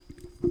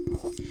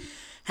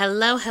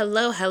Hello,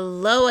 hello,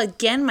 hello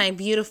again, my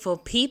beautiful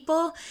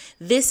people.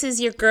 This is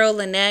your girl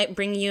Lynette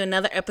bringing you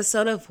another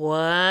episode of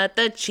What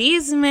the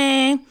Cheese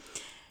Man.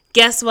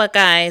 Guess what,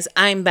 guys?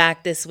 I'm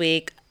back this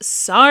week.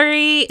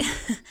 Sorry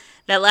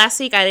that last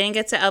week I didn't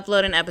get to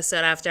upload an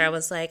episode after I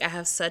was like, I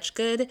have such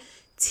good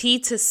tea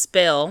to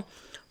spill.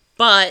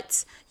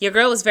 But your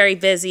girl was very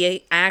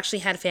busy. I actually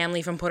had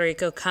family from Puerto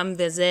Rico come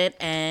visit,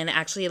 and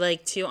actually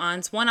like two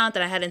aunts, one aunt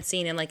that I hadn't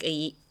seen in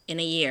in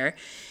a year,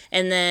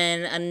 and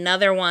then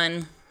another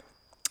one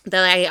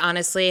that I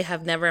honestly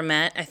have never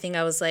met. I think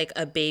I was like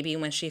a baby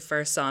when she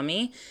first saw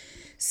me.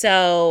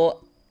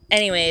 So,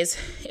 anyways,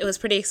 it was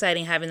pretty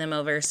exciting having them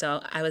over.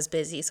 So I was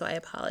busy, so I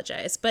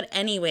apologize. But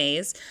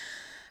anyways,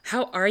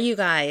 how are you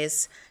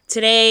guys?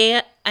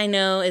 Today, I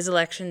know, is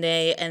election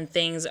day and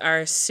things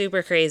are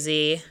super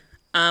crazy.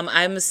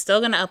 I'm still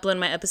going to upload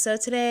my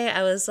episode today.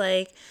 I was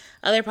like,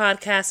 other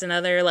podcasts and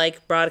other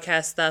like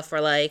broadcast stuff were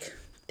like,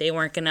 they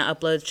weren't going to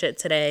upload shit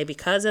today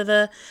because of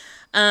the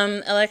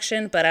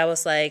election. But I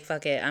was like,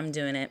 fuck it, I'm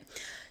doing it.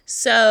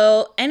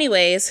 So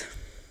anyways,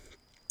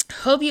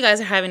 hope you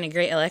guys are having a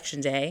great election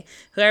day.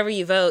 Whoever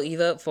you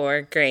vote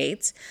for,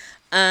 great.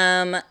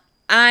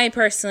 I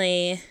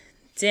personally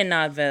did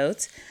not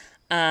vote.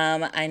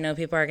 I know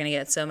people are going to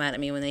get so mad at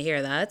me when they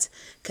hear that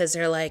because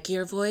they're like,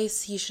 your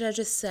voice, you should have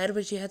just said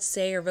what you had to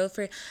say or vote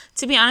for.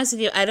 To be honest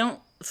with you, I don't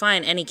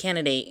find any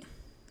candidate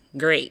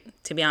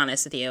great, to be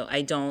honest with you.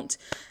 I don't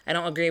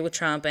agree with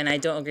Trump and I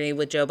don't agree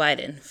with Joe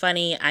Biden.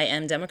 Funny, I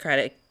am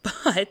Democratic,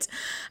 but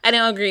I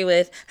don't agree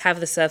with half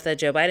the stuff that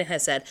Joe Biden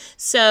has said.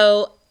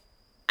 So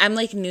I'm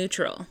like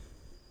neutral.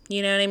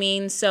 You know what I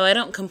mean? So I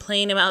don't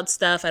complain about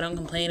stuff. I don't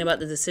complain about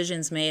the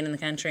decisions made in the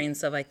country and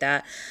stuff like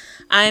that.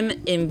 I'm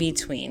in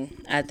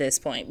between at this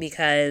point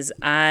because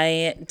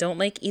I don't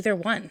like either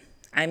one.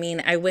 I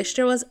mean, I wish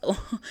there was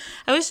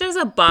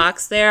a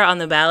box there on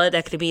the ballot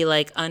that could be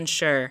like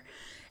unsure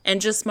and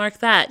just mark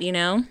that, you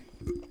know,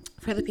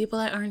 for the people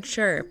that aren't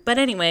sure. But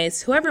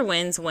anyways, whoever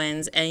wins,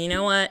 wins. And you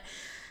know what?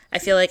 I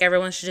feel like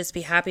everyone should just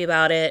be happy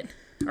about it,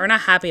 or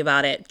not happy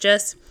about it.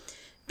 Just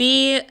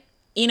be,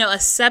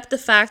 accept the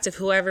fact of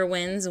whoever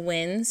wins,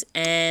 wins.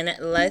 And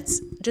let's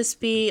just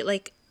be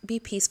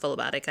peaceful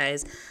about it,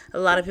 guys. A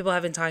lot of people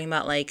have been talking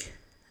about like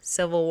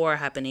civil war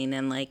happening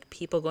and like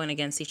people going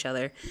against each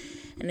other.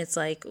 And it's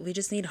like, we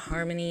just need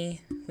harmony.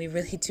 We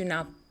really do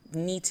not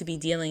need to be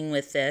dealing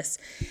with this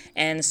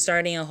and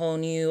starting a whole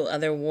new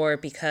other war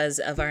because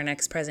of our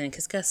next president.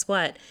 Because guess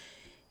what?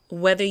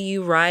 Whether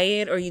you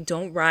riot or you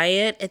don't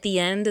riot, at the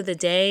end of the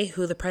day,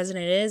 who the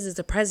president is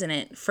the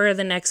president for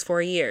the next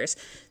 4 years.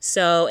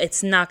 So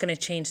it's not going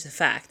to change the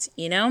fact,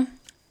 you know?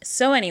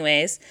 So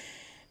anyways,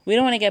 we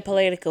don't want to get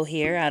political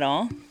here at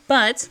all.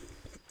 But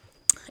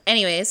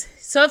anyways,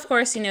 so of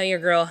course, your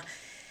girl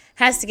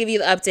has to give you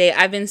the update.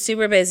 I've been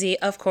super busy,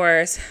 of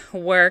course,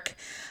 work.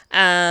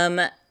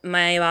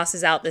 My boss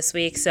is out this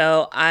week,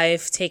 so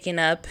I've taken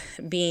up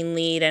being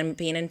lead and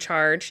being in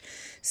charge.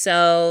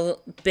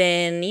 So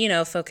been,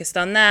 focused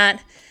on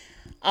that.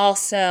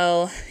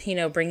 Also,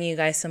 bringing you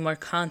guys some more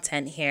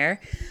content here.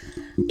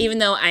 Even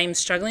though I'm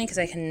struggling because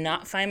I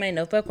cannot find my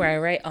notebook where I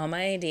write all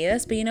my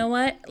ideas. But you know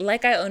what?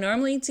 Like I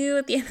normally do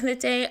at the end of the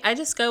day, I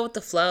just go with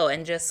the flow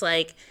and just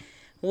like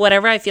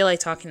whatever I feel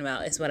like talking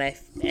about is what I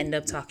end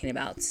up talking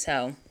about.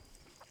 So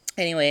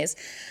anyways,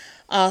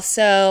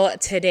 also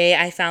today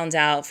I found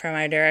out from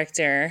our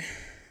director.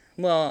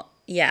 Well,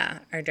 yeah,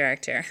 our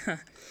director.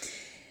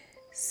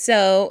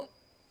 So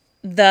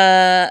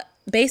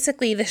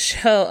basically the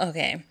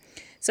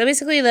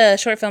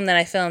short film that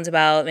I filmed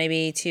about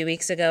maybe 2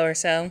 weeks ago or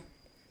so,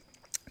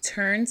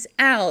 turns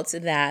out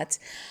that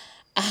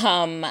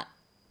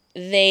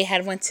they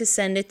had went to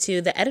send it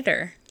to the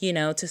editor,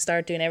 to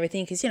start doing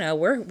everything. Because,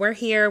 we're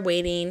here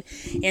waiting,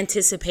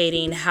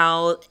 anticipating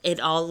how it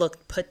all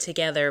looked put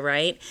together,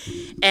 right?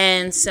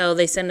 And so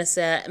they sent us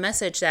a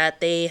message that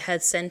they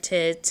had sent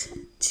it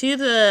to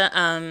the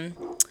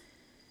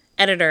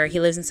editor. He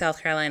lives in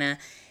South Carolina.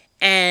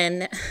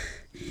 And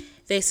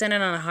they sent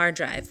it on a hard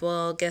drive.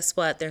 Well, guess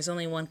what? There's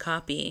only one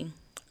copy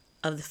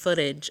of the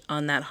footage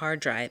on that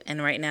hard drive.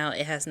 And right now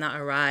it has not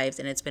arrived.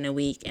 And it's been a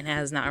week and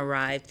has not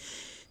arrived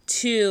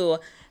to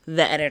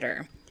the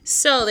editor.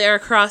 So they are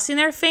crossing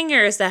their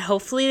fingers that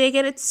hopefully they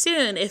get it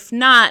soon. If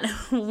not,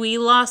 we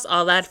lost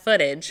all that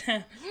footage.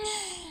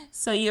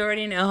 So you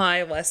already know how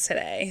I was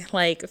today.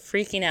 Like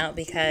freaking out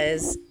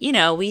because,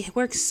 we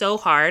worked so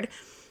hard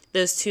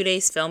those 2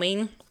 days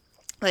filming,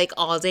 like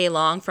all day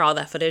long for all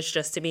that footage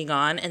just to be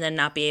gone and then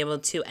not be able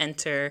to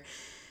enter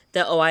the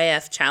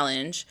OIF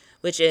challenge,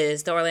 which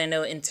is the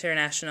Orlando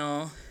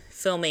International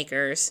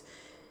Filmmakers,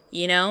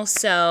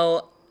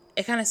 so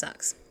it kind of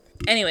sucks.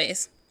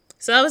 Anyways,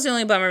 so that was the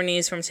only bummer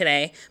news from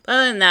today. But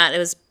other than that, it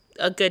was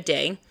a good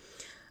day.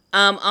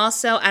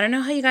 Also, I don't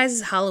know how you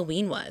guys'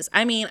 Halloween was.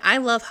 I mean, I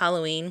love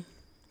Halloween.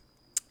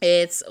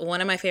 It's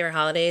one of my favorite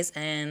holidays,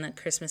 and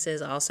Christmas is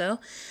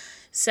also.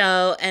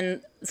 So,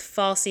 and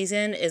fall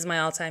season is my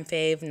all-time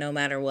fave no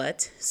matter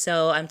what.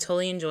 So I'm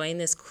totally enjoying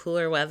this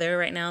cooler weather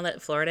right now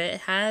that Florida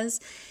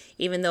has.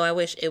 even though I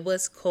wish it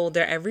was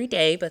colder every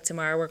day. But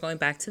tomorrow we're going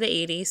back to the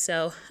 80s.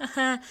 So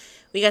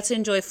we got to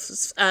enjoy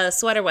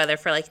sweater weather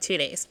for like 2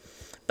 days.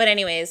 But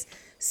anyways,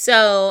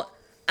 so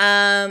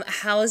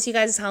how was you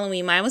guys'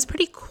 Halloween? Mine was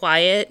pretty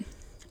quiet.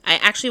 I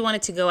actually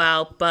wanted to go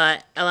out,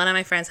 but a lot of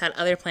my friends had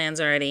other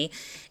plans already.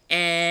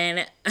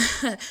 And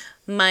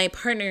my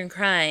partner in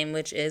crime,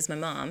 which is my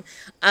mom,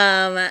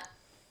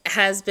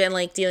 has been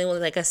like dealing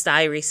with like a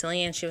sty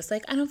recently. And she was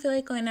like, I don't feel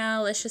like going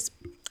out. Let's just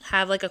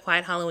have like a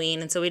quiet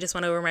Halloween. And so we just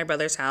went over to my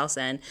brother's house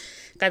and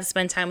got to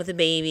spend time with the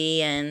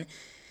baby and,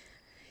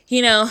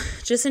 you know,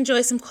 just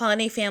enjoy some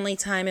quality family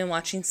time and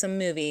watching some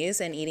movies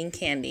and eating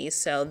candy.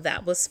 So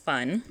that was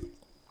fun.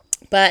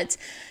 But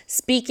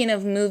speaking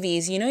of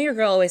movies, you know your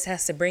girl always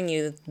has to bring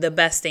you the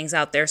best things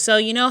out there. So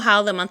you know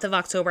how the month of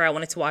October I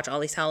wanted to watch all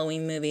these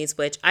Halloween movies,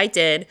 which I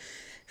did.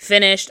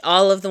 Finished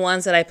all of the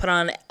ones that I put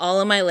on all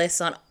of my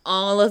lists on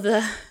all of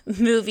the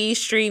movie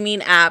streaming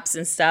apps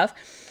and stuff.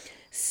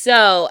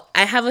 So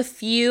I have a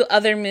few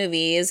other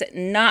movies,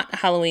 not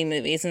Halloween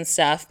movies and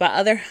stuff, but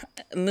other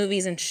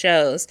movies and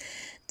shows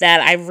that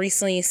I've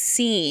recently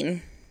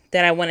seen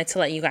that I wanted to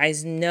let you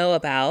guys know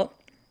about.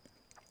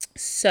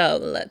 So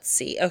let's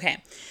see.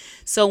 Okay.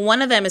 So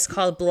one of them is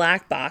called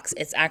Black Box.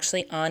 It's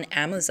actually on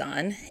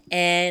Amazon.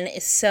 And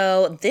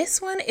so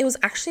this one, it was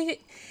actually,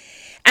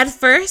 at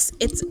first,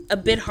 it's a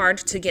bit hard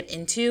to get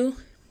into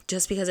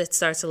just because it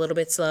starts a little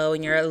bit slow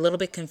and you're a little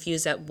bit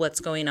confused at what's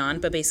going on.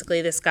 But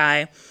basically this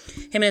guy,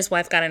 him and his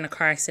wife got in a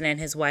car accident.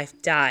 His wife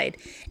died.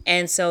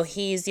 And so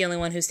he's the only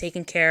one who's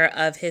taking care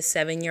of his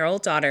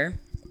 7-year-old daughter.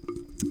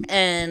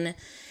 And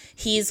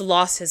he's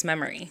lost his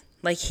memory.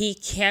 Like he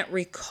can't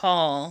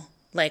recall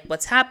like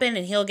what's happened,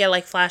 and he'll get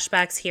like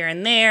flashbacks here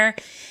and there.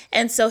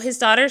 And so his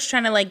daughter's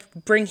trying to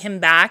like bring him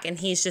back and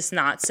he's just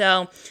not.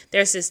 So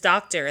there's this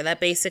doctor that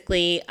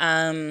basically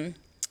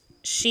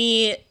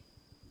she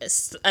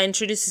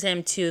introduces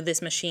him to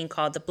this machine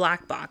called the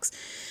Black Box.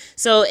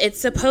 So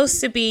it's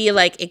supposed to be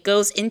like it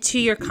goes into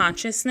your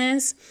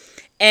consciousness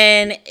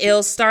and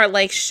it'll start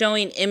like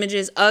showing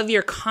images of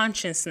your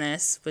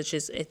consciousness, which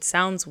is, it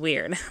sounds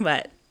weird,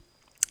 but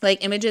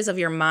like images of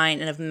your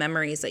mind and of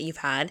memories that you've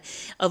had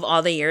of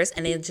all the years,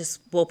 and it just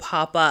will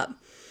pop up.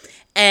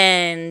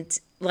 And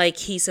like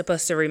he's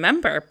supposed to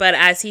remember. But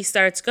as he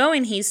starts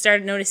going, he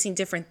started noticing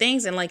different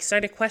things and like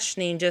started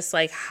questioning just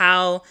like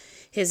how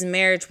his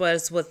marriage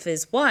was with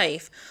his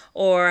wife,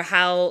 or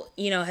how,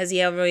 you know, has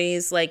he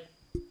always like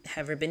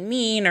ever been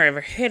mean or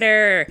ever hit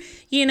her, or,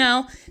 you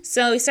know?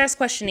 So he starts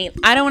questioning.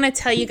 I don't want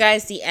to tell you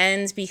guys the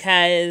end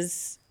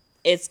because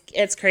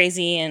it's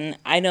crazy, and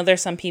I know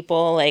there's some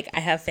people, like, I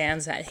have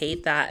fans that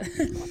hate that.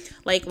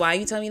 Like, why are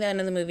you telling me the end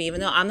of the movie? Even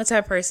though I'm the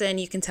type of person,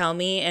 you can tell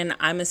me, and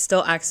I'm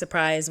still act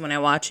surprised when I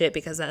watch it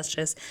because that's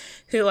just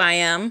who I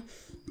am.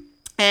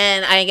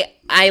 And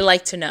I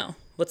like to know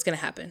what's going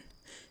to happen.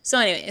 So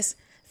anyways,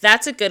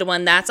 that's a good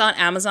one. That's on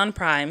Amazon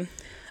Prime.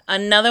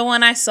 Another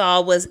one I saw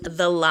was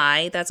The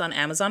Lie. That's on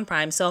Amazon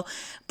Prime. So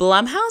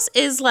Blumhouse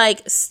is,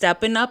 like,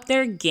 stepping up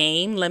their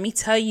game. Let me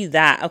tell you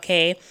that,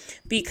 okay?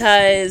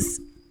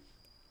 Because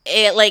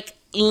it, like,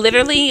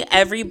 literally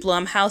every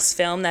Blumhouse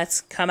film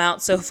that's come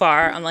out so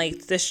far on,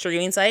 like, the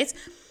streaming sites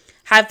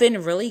have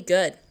been really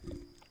good.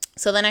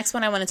 So the next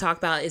one I want to talk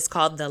about is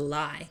called The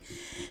Lie.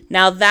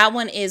 Now, that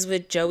one is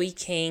with Joey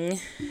King.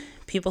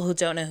 People who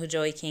don't know who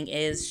Joey King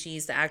is,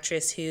 she's the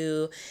actress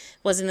who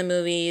was in the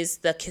movies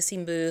The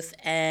Kissing Booth,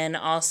 and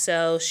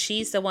also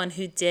she's the one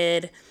who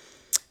did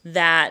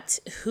that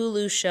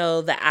Hulu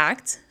show, The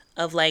Act,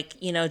 of, like,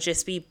 you know,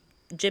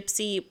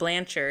 Gypsy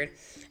Blanchard,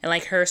 and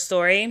like her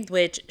story,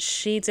 which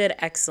she did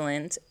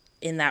excellent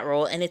in that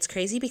role. And it's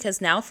crazy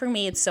because now for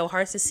me, it's so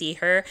hard to see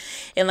her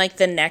in like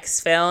the next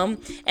film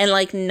and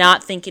like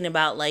not thinking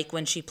about like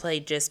when she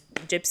played just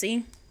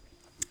Gypsy.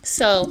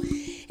 So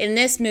in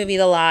this movie,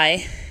 The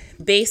Lie,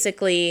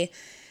 basically,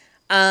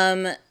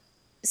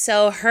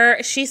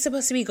 she's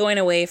supposed to be going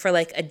away for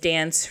like a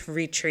dance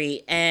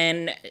retreat,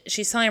 and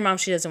she's telling her mom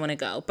she doesn't want to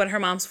go, but her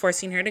mom's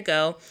forcing her to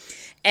go.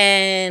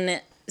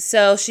 And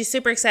so she's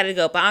super excited to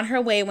go. But on her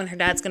way, when her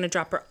dad's going to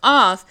drop her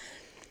off,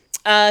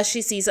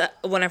 she sees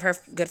one of her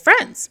good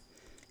friends.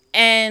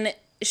 And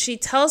she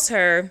tells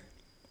her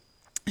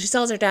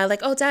dad,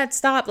 like, oh, Dad,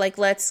 stop. Like,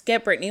 let's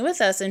get Brittany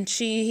with us. And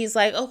he's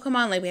like, oh, come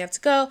on. Like, we have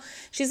to go.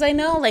 She's like,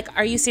 no, like,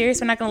 are you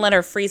serious? We're not going to let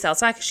her freeze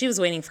outside, because she was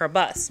waiting for a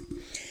bus.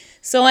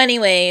 So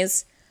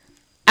anyways,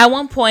 at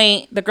one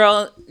point, the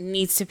girl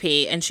needs to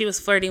pee, and she was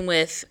flirting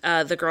with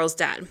the girl's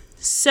dad.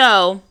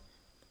 So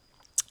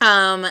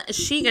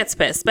she gets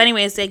pissed. But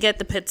anyways, they get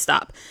the pit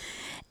stop.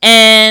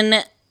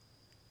 And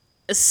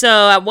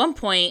so at one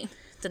point,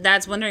 the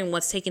dad's wondering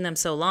what's taking them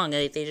so long.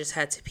 They just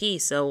had to pee.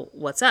 So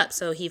what's up?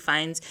 So he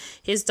finds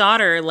his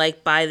daughter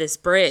like by this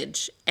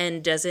bridge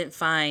and doesn't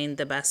find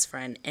the best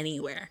friend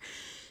anywhere.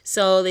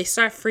 So they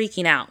start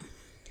freaking out.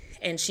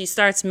 And she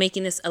starts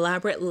making this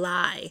elaborate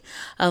lie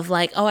of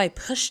like, oh, I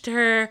pushed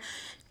her.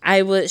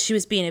 She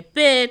was being a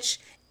bitch.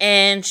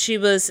 And she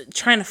was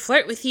trying to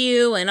flirt with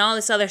you and all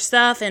this other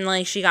stuff. And,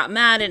 like, she got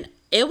mad. And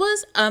it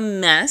was a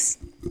mess.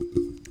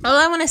 All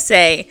I want to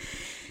say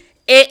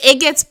it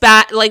gets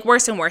bad, like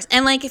worse and worse.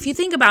 And like if you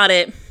think about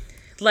it,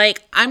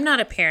 like I'm not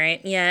a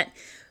parent yet,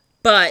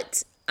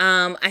 but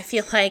I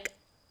feel like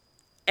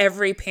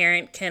every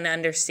parent can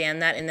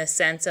understand that in the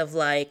sense of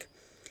like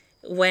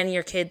when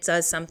your kid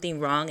does something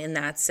wrong in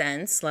that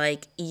sense,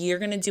 like you're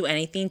going to do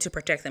anything to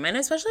protect them. And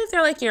especially if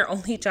they're like your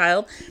only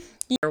child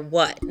or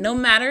what, no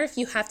matter if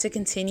you have to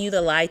continue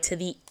the lie to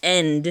the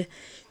end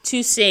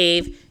to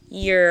save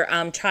your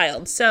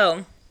child.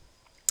 So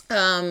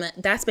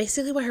that's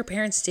basically what her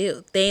parents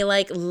do. They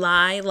like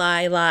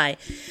lie.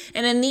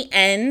 And in the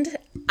end,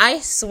 I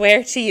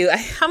swear to you,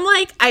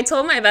 I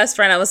told my best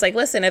friend, I was like,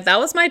 listen, if that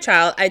was my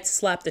child, I'd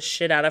slap the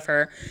shit out of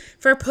her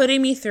for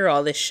putting me through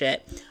all this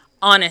shit.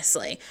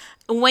 Honestly,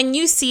 when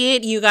you see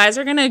it, you guys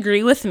are going to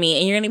agree with me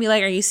and you're going to be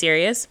like, are you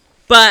serious?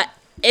 But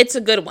it's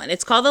a good one.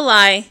 It's called The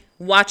Lie.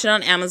 Watch it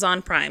on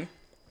Amazon Prime.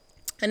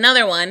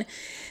 Another one.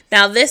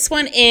 Now, this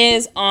one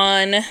is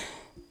on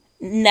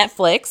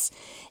Netflix.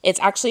 It's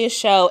actually a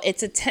show.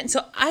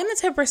 So I'm the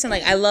type of person,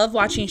 like, I love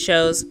watching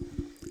shows,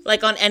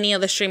 like, on any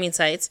of the streaming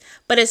sites.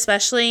 But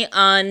especially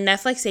on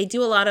Netflix, they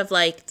do a lot of,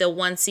 like, the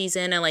 1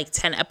 season and, like,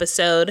 10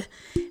 episode,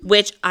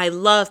 which I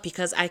love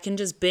because I can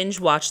just binge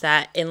watch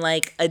that in,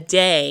 like, a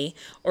day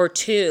or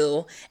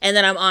two, and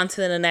then I'm on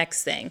to the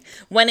next thing.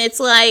 When it's,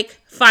 like,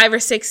 5 or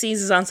 6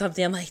 seasons on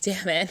something, I'm like,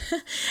 damn it,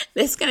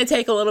 this is going to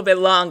take a little bit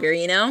longer,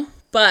 you know?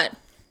 But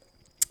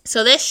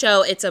so this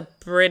show, it's a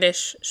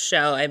British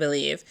show, I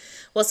believe.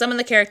 Well, some of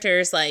the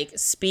characters, like,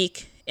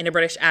 speak in a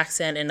British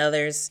accent and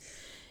others,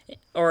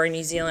 or a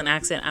New Zealand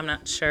accent. I'm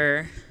not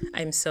sure.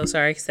 I'm so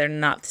sorry because they're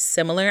not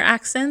similar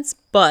accents.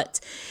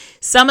 But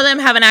some of them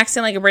have an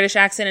accent like a British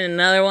accent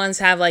and other ones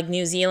have, like,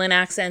 New Zealand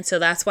accents. So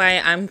that's why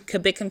I'm a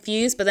bit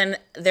confused. But then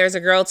there's a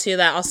girl, too,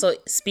 that also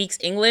speaks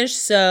English.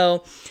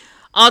 So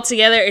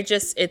altogether,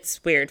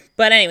 it's weird.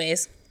 But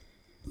anyways,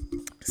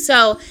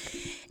 so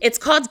it's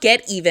called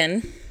Get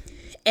Even.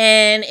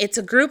 And it's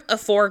a group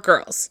of 4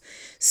 girls.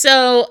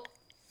 So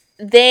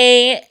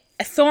they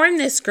formed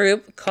this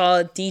group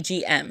called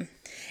DGM.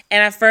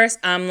 And at first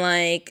I'm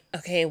like,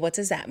 okay, what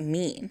does that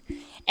mean?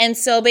 And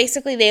so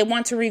basically they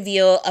want to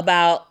reveal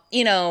about,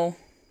 you know,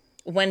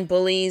 when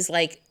bullies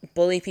like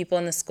bully people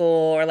in the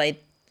school or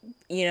like,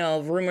 you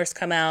know, rumors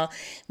come out,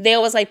 they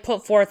always like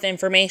put forth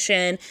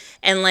information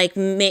and like,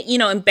 you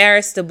know,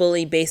 embarrass the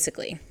bully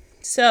basically.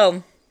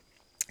 So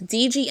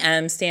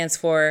DGM stands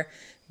for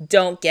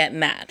Don't Get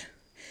Mad.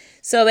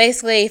 So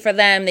basically for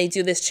them, they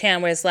do this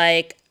chant where it's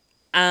like,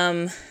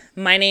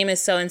 my name is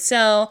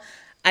so-and-so,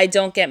 I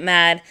don't get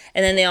mad.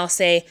 And then they all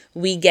say,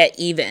 we get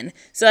even.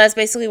 So that's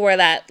basically where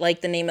that,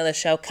 like, the name of the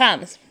show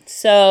comes.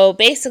 So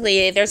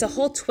basically, there's a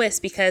whole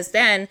twist because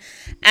then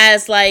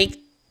as, like,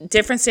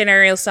 different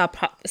scenarios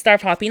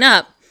start popping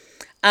up,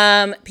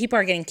 people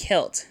are getting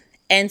killed.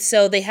 And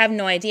so they have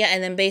no idea.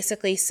 And then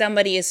basically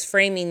somebody is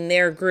framing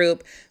their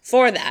group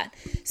for that.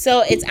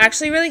 So it's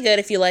actually really good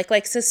if you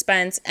like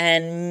suspense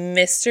and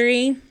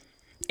mystery.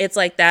 It's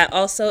like that.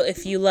 Also,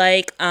 if you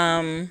like,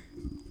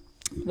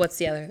 what's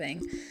the other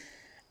thing?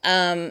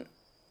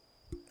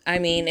 I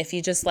mean, if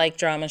you just like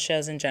drama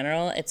shows in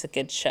general, it's a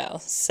good show.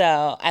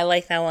 So I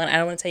like that one. I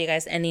don't want to tell you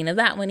guys the ending of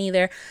that one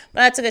either. But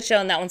that's a good show.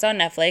 And that one's on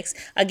Netflix.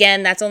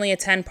 Again, that's only a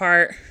 10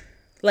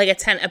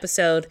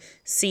 episode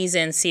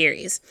season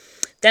series.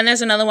 Then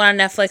there's another one on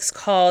Netflix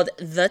called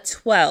The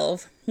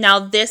 12. Now,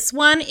 this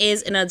one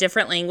is in a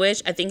different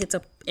language. I think it's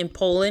in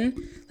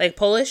Poland, like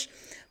Polish.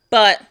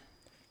 But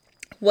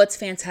what's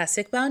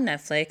fantastic about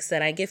Netflix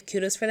that I give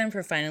kudos for them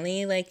for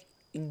finally, like,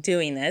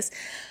 doing this,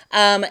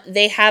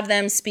 they have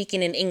them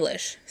speaking in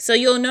English. So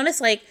you'll notice,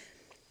 like,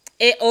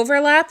 it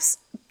overlaps,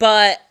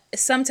 but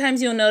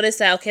sometimes you'll notice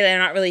that, okay, they're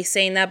not really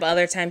saying that, but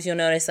other times you'll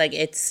notice, like,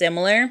 it's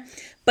similar.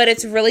 But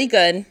it's really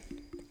good.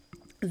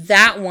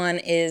 That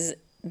one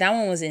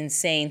was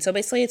insane. So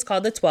basically it's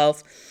called The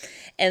 12,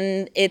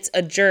 and it's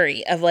a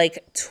jury of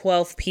like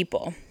 12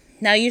 people.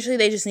 Now, usually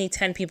they just need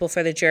 10 people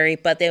for the jury,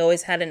 but they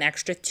always had an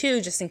extra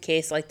 2 just in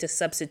case, like to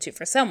substitute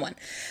for someone.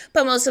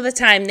 But most of the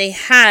time they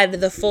had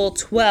the full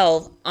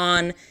 12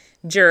 on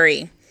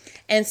jury.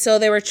 And so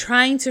they were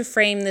trying to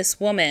frame this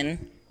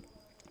woman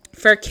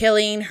for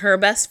killing her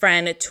best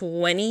friend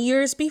 20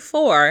 years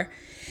before.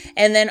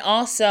 And then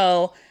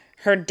also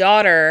her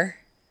daughter,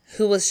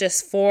 who was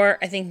just 2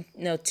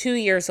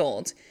 years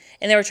old.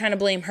 And they were trying to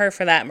blame her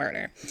for that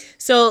murder.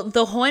 So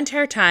the whole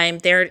entire time,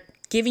 they're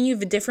giving you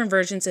the different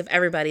versions of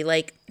everybody.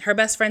 Like, her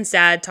best friend's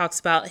dad talks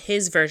about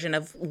his version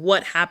of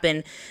what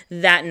happened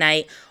that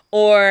night.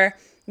 Or,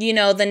 you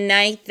know, the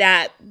night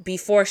that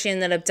before she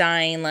ended up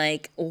dying,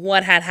 like,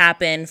 what had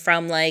happened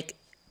from, like,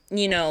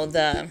 you know,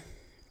 the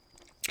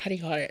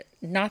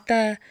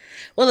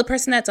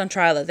person that's on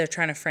trial that they're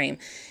trying to frame.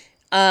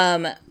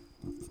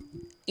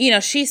 You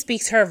know, she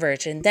speaks her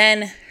version.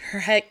 Then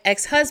her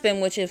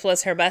ex-husband, which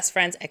was her best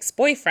friend's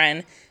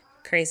ex-boyfriend,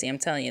 crazy, I'm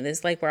telling you, this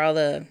is like where all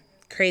the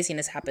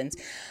craziness happens,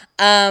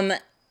 tells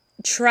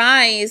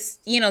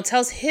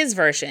his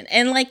version.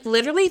 And like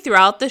literally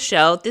throughout the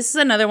show, this is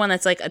another one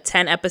that's like a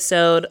 10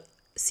 episode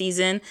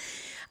season,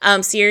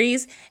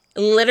 series.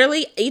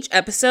 Literally each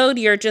episode,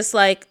 you're just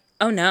like,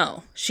 oh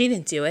no, she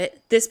didn't do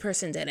it. This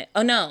person did it.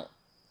 Oh no,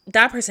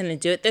 that person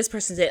didn't do it. This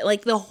person did it.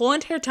 Like the whole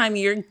entire time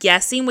you're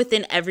guessing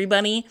within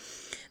everybody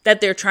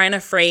that they're trying to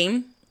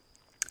frame,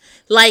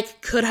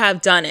 like could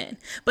have done it.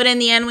 But in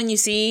the end, when you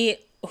see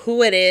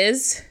who it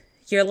is,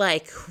 you're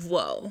like,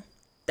 whoa,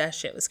 that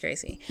shit was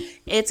crazy.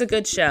 It's a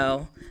good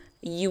show.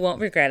 You won't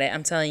regret it.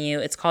 I'm telling you.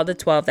 It's called The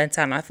 12. That's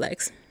on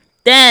Netflix.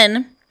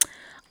 Then,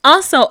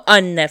 also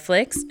on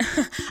Netflix,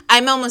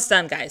 I'm almost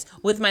done, guys,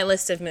 with my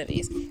list of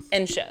movies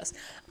and shows.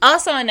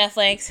 Also on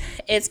Netflix,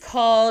 it's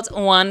called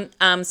Someone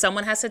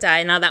Has to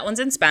Die. Now, that one's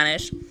in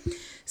Spanish.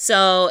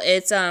 So,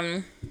 it's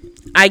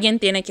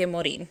Alguien tiene que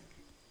morir.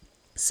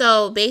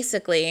 So,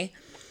 basically,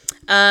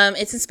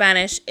 it's in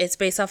Spanish. It's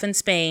based off in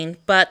Spain,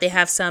 but they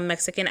have some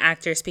Mexican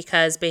actors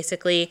because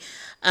basically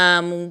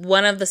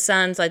one of the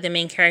sons, like the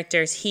main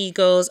characters, he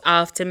goes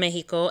off to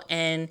Mexico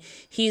and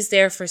he's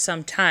there for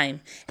some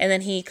time. And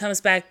then he comes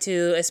back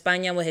to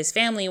España with his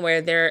family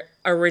where they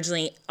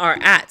originally are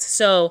at.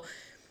 So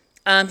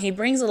he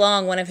brings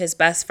along one of his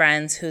best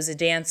friends who's a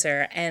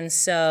dancer. And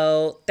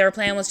so their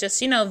plan was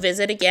just,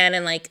 visit again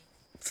and like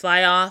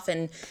fly off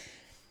and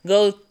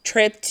go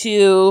trip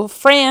to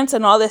France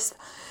and all this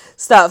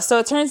stuff. So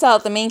it turns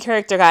out the main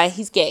character guy,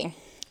 he's gay.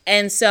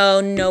 And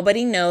so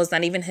nobody knows,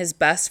 not even his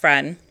best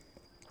friend.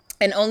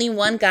 And only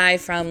one guy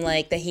from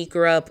like that he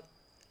grew up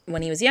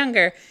when he was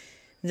younger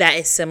that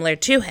is similar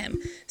to him.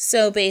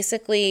 So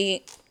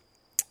basically,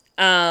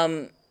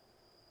 you're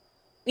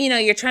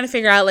trying to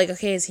figure out like,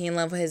 okay, is he in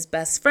love with his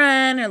best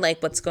friend or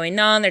like what's going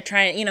on? They're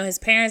trying, his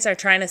parents are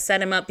trying to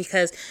set him up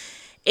because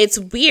it's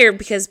weird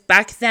because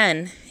back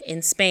then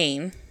in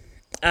Spain,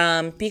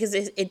 because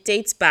it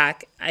dates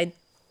back, I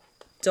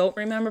don't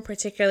remember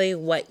particularly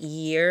what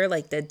year,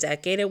 like the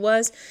decade it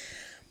was,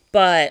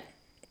 but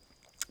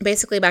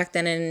basically back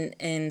then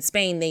in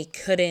Spain, they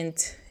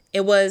couldn't,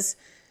 it was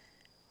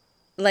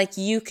like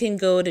you can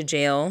go to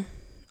jail,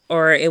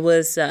 or it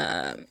was,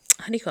 how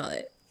do you call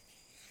it?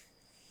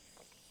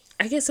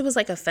 I guess it was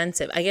like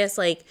offensive. I guess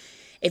like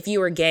if you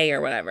were gay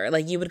or whatever,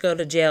 like you would go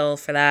to jail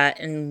for that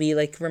and be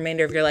like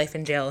remainder of your life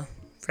in jail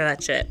for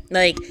that shit.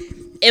 Like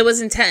it was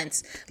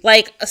intense.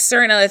 Like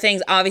certain other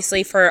things,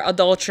 obviously for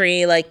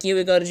adultery, like you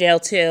would go to jail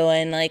too,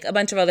 and like a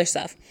bunch of other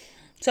stuff.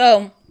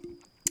 So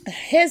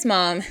his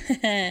mom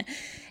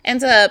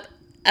ends up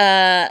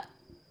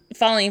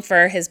falling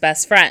for his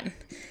best friend.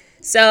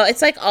 So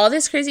it's like all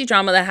this crazy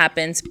drama that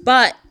happens.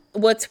 But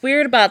what's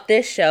weird about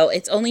this show,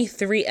 it's only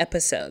 3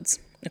 episodes.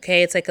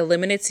 Okay, it's like a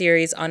limited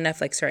series on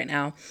Netflix right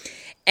now.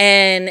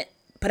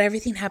 But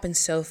everything happens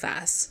so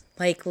fast.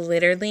 Like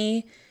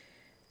literally,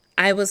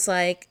 I was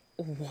like,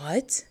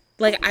 what?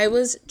 Like I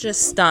was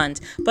just stunned.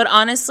 But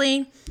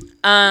honestly,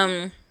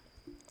 like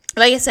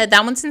I said,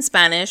 that one's in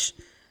Spanish.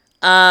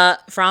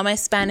 For all my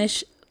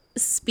Spanish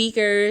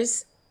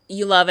speakers,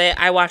 you love it.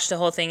 I watched the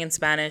whole thing in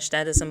Spanish.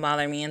 That doesn't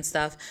bother me and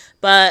stuff.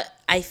 But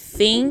I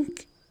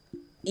think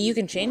you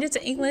can change it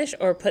to English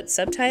or put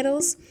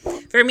subtitles.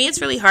 For me, it's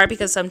really hard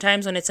because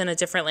sometimes when it's in a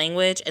different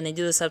language and they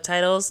do the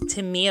subtitles,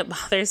 to me, it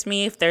bothers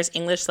me if there's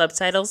English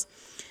subtitles.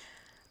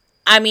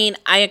 I mean,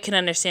 I can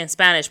understand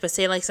Spanish, but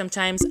say like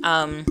sometimes in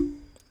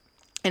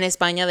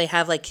España, they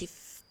have like,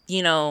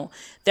 their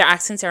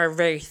accents are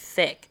very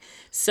thick.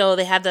 So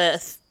they have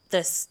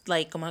this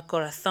like como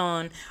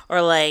corazón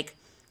or like,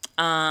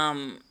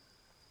 I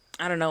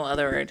don't know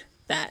other word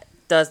that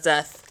does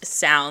the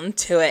sound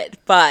to it,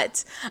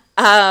 but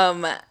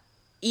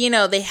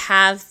they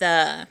have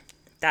that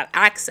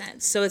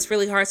accent, so it's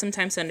really hard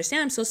sometimes to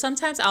understand them. So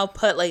sometimes I'll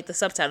put like the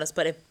subtitles,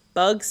 but it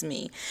bugs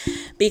me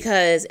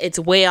because it's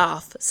way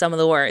off some of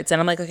the words,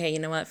 and I'm like, okay, you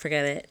know what,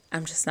 forget it,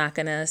 I'm just not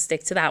gonna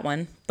stick to that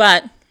one.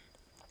 But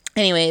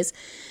anyways,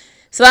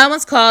 so that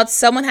one's called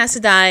Someone Has to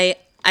Die,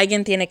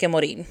 Alguien tiene que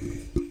morir.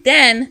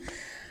 Then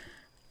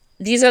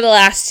these are the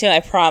last 2, I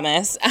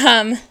promise.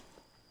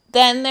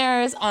 Then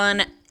there's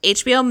on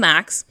HBO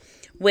Max,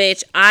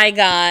 which I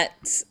got.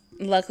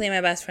 Luckily, my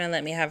best friend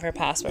let me have her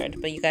password,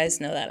 but you guys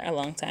know that a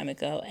long time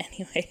ago.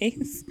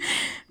 Anyways,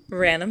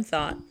 random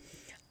thought.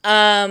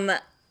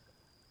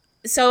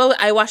 So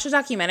I watched a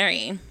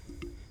documentary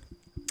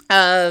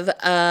of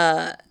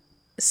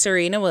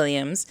Serena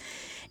Williams.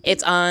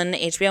 It's on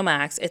HBO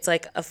Max. It's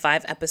like a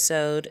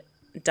 5-episode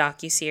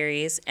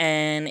docuseries,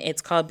 and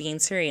it's called Being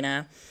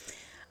Serena.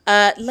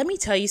 Let me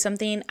tell you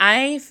something.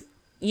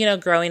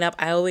 Growing up,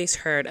 I always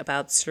heard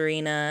about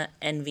Serena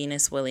and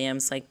Venus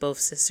Williams, like both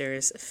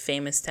sisters,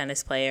 famous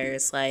tennis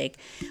players, like,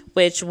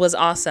 which was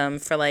awesome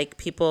for like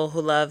people who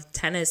love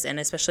tennis and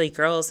especially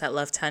girls that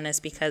love tennis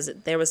because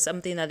there was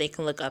something that they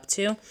can look up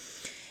to.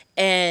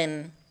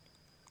 And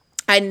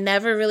I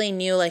never really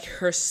knew like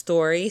her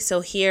story.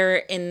 So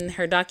here in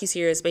her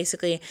docuseries,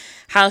 basically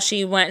how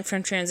she went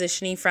from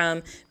transitioning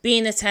from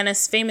being a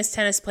famous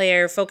tennis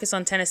player, focused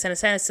on tennis,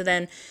 to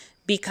then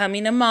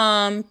becoming a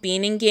mom,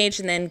 being engaged,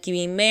 and then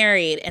getting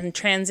married and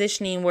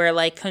transitioning where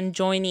like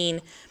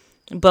conjoining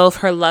both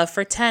her love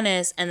for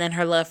tennis and then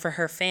her love for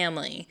her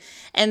family.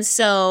 And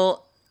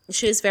so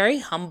she was very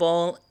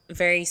humble,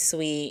 very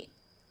sweet.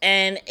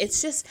 And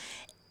it's just,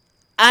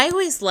 I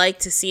always like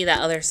to see that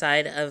other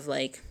side of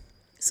like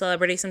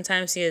celebrity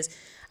sometimes, because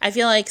I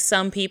feel like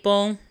some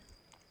people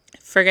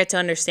forget to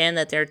understand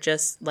that they're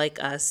just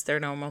like us. They're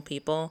normal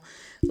people,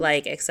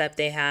 like, except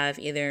they have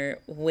either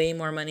way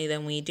more money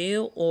than we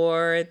do,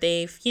 or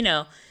they've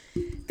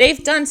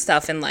done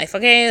stuff in life.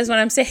 Okay, is what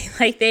I'm saying.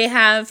 Like, they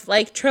have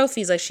like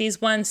trophies. Like,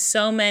 she's won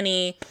so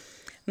many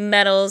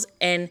medals,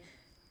 and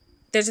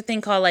there's a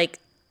thing called like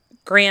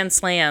Grand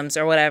Slams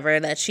or whatever,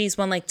 that she's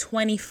won like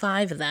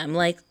 25 of them.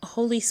 Like,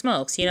 holy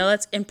smokes,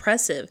 that's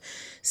impressive.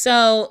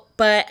 So,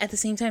 but at the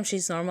same time,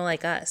 she's normal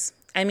like us.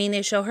 I mean,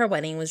 they show her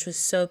wedding, which was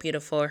so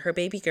beautiful. Her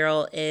baby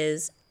girl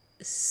is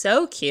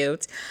so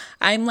cute.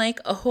 I'm like,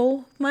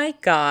 oh my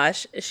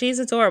gosh, she's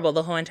adorable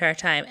the whole entire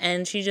time.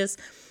 And she just,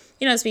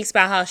 speaks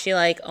about how she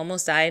like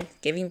almost died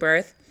giving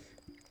birth.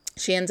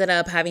 She ended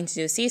up having to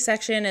do a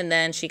C-section, and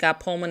then she got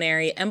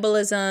pulmonary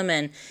embolism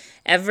and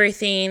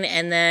everything.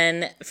 And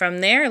then from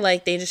there,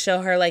 like, they just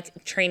show her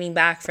like training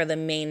back for the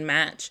main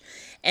match.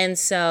 And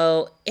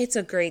so it's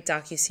a great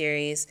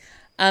docuseries.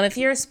 If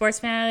you're a sports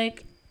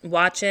fanatic,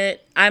 watch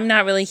it. I'm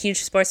not really a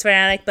huge sports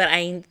fanatic, but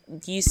I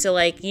used to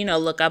like,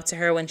 look up to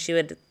her when she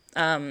would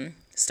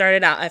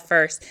started out at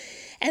first.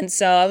 And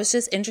so I was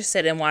just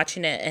interested in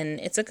watching it, and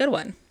it's a good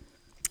one.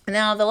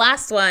 Now, the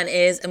last one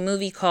is a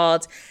movie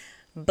called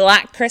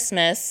Black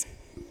Christmas,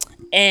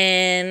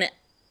 and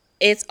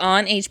it's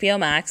on HBO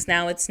Max.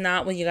 Now, it's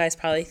not what you guys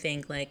probably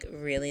think, like,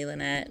 really,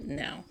 Lynette?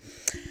 No.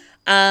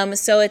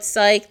 So it's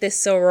like this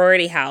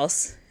sorority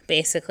house,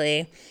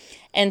 basically.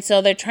 And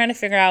so they're trying to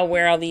figure out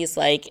where all these,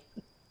 like,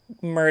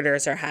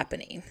 murders are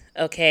happening.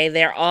 Okay,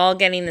 they're all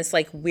getting this,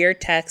 like, weird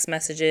text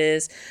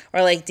messages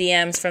or, like,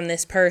 DMs from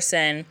this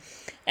person.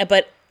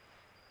 But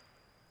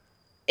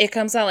it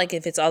comes out like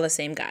if it's all the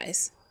same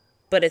guys.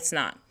 But it's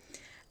not.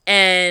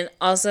 And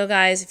also,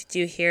 guys, if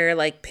you do hear,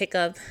 like, pick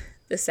up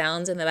the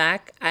sounds in the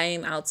back, I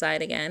am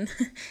outside again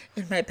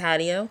in my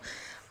patio.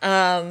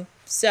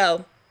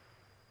 So,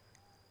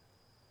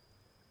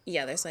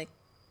 yeah, there's, like,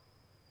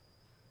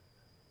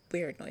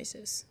 weird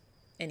noises.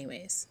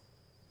 Anyways,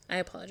 I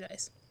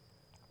apologize.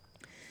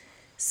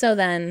 So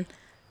then,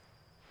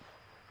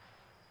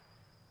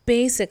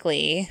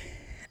 basically,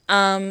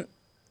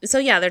 so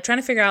yeah, they're trying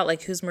to figure out,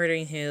 like, who's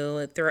murdering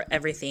who through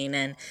everything,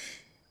 and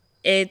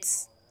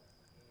it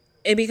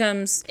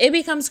becomes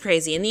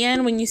crazy. In the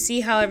end, when you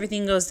see how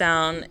everything goes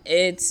down,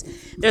 there's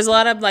a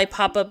lot of like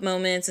pop-up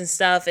moments and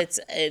stuff.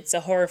 It's a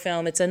horror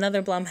film. It's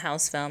another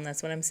Blumhouse film.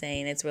 That's what I'm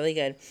saying. It's really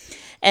good.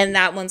 And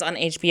that one's on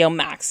HBO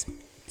Max.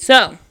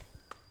 So,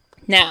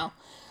 now,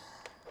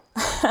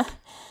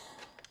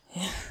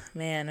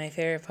 man, my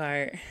favorite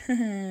part.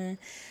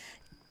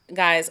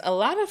 Guys, a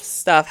lot of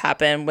stuff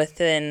happened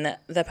within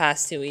the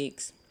past 2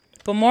 weeks,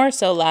 but more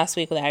so last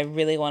week that I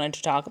really wanted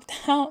to talk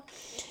about.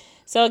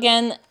 So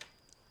again,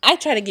 I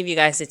try to give you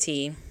guys a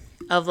tea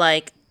of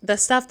like the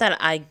stuff that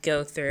I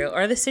go through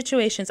or the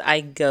situations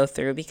I go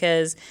through,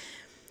 because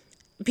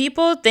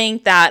people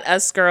think that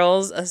us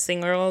girls, us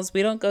single girls,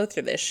 we don't go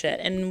through this shit,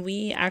 and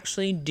we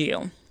actually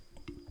do.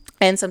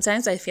 And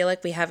sometimes I feel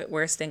like we have it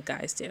worse than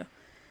guys do.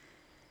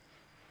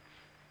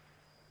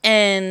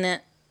 And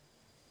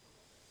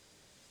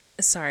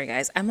sorry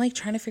guys, I'm like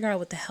trying to figure out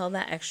what the hell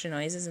that extra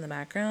noise is in the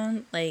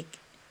background. Like,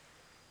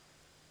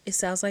 it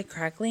sounds like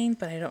crackling,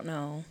 but I don't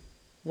know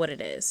what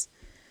it is.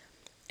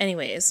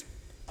 Anyways,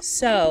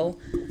 so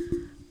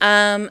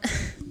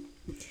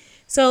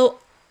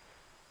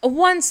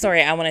one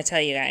story I want to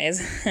tell you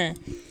guys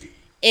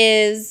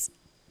is,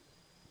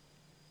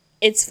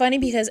 it's funny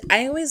because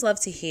I always love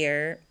to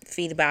hear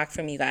feedback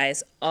from you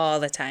guys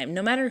all the time.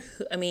 No matter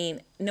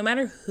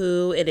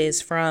who it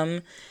is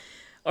from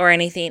or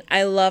anything.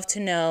 I love to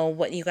know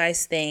what you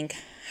guys think,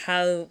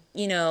 how,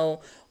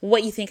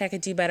 what you think I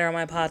could do better on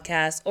my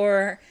podcast,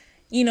 or,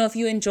 if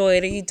you enjoy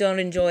it or you don't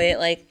enjoy it.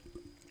 Like,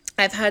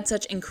 I've had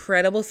such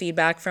incredible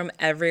feedback from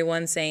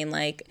everyone saying,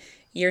 like,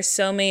 you're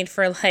so made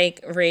for,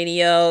 like,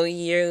 radio.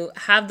 You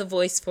have the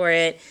voice for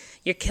it.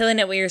 You're killing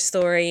it with your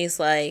stories.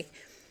 Like,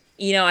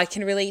 I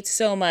can relate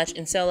so much.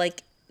 And so,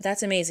 like,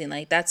 that's amazing.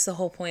 Like, that's the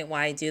whole point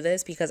why I do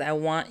this, because I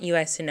want you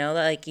guys to know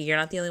that, like, you're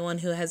not the only one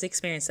who has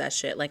experienced that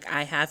shit. Like,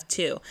 I have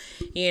too,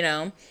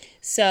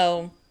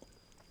 So,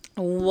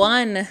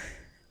 one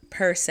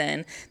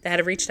person that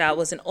had reached out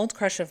was an old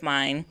crush of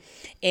mine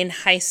in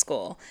high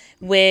school,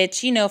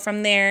 which,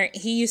 from there,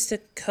 he used to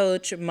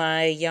coach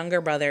my younger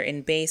brother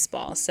in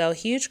baseball. So,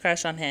 huge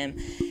crush on him.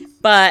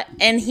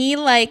 And he,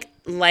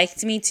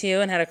 liked me too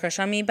and had a crush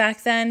on me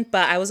back then,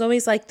 but I was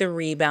always, like, the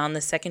rebound,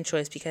 the second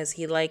choice, because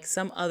he liked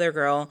some other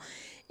girl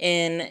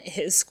in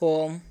his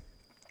school.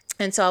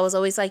 And so I was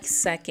always, like,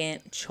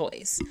 second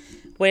choice,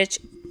 which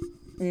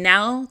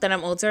now that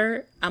I'm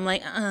older, I'm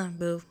like,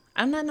 boo.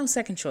 I'm not no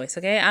second choice,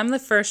 okay? I'm the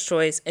first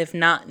choice, if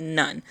not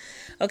none,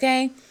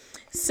 okay?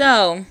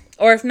 So,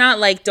 or if not,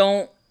 like,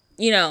 don't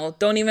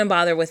even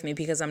bother with me,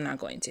 because I'm not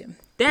going to.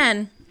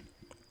 Then,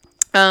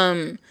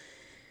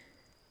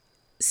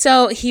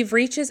 So he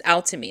reaches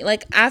out to me.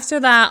 Like after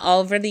that, all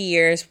over the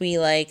years, we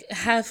like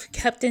have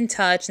kept in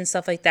touch and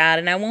stuff like that.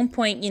 And at one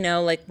point,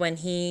 like when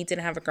he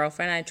didn't have a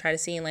girlfriend, I try to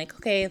see like,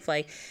 okay, if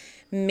like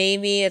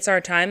maybe it's our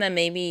time that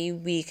maybe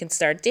we can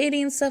start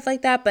dating and stuff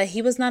like that. But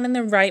he was not in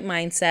the right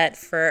mindset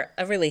for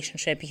a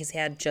relationship because he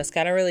had just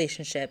got a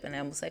relationship. And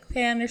I was like,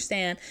 okay, I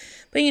understand.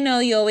 But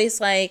you always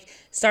like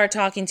start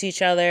talking to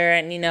each other,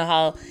 and you know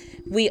how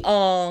we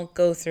all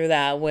go through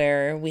that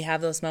where we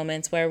have those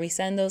moments where we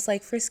send those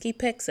like frisky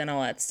pics and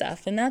all that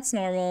stuff. And that's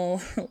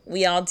normal.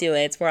 We all do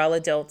it. We're all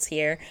adults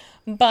here.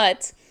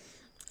 But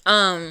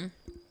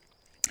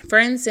for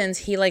instance,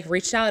 he like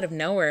reached out of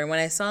nowhere. When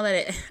I saw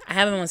that I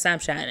have him on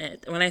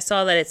Snapchat, and when I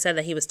saw that it said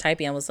that he was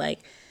typing, I was like,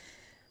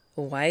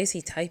 why is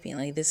he typing?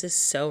 Like, this is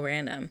so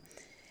random.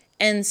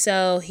 And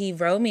so he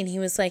wrote me and he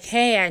was like,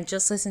 hey, I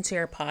just listened to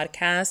your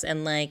podcast,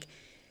 and like,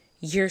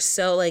 you're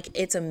so like,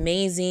 it's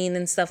amazing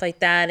and stuff like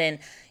that. And,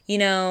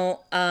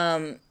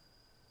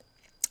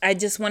 I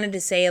just wanted to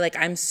say, like,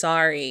 I'm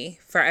sorry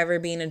for ever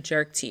being a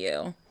jerk to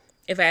you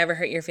if I ever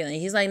hurt your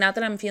feelings. He's like, not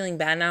that I'm feeling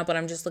bad now, but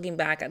I'm just looking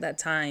back at that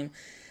time,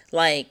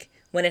 like,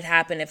 when it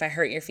happened, if I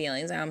hurt your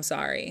feelings, I'm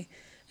sorry.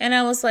 And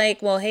I was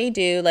like, well, hey,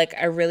 dude, like,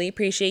 I really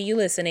appreciate you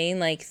listening.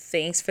 Like,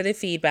 thanks for the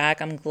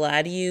feedback. I'm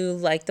glad you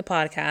liked the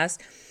podcast.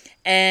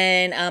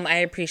 And I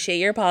appreciate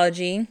your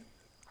apology.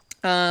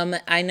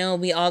 I know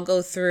we all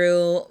go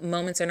through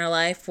moments in our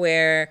life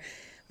where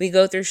we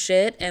go through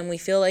shit and we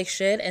feel like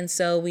shit, and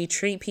so we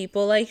treat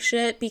people like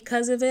shit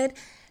because of it.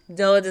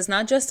 Though it does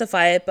not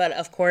justify it, but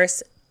of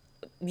course,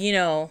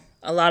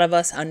 a lot of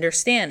us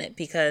understand it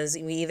because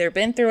we either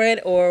been through it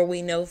or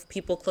we know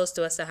people close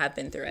to us that have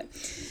been through it.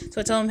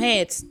 So I told him, hey,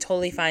 it's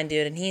totally fine,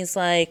 dude. And he's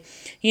like,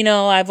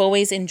 I've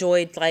always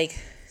enjoyed like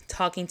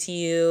talking to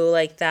you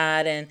like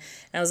that. And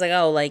I was like,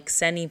 oh, like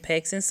sending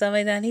pics and stuff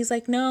like that. And he's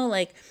like, no,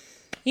 like,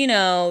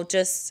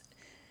 just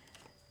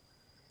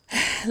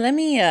let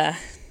me, I'd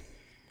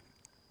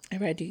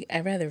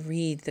rather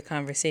read the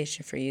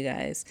conversation for you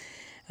guys.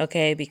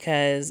 Okay.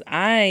 Because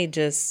I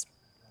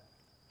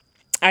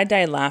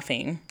died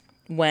laughing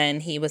when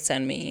he would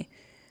send me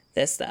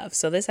this stuff.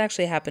 So this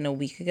actually happened a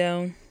week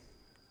ago.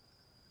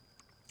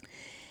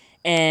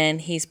 And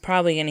he's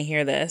probably going to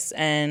hear this.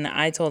 And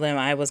I told him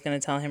I was going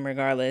to tell him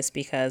regardless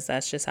because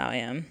that's just how I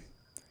am.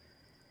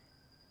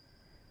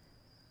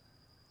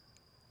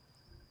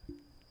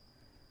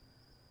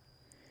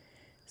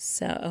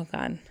 So, oh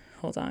God,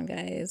 hold on,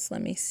 guys.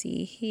 Let me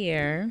see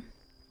here.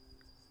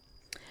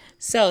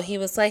 So he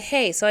was like,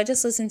 hey, so I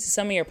just listened to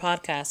some of your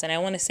podcasts and I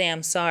want to say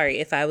I'm sorry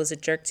if I was a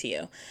jerk to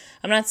you.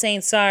 I'm not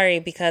saying sorry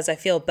because I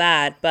feel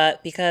bad,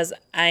 but because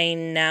I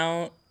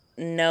now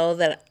know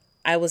that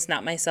I was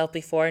not myself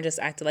before and just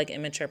acted like an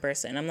immature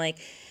person. I'm like,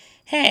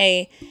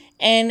 hey,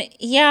 and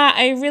yeah,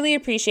 I really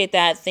appreciate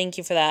that. Thank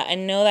you for that. I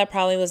know that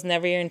probably was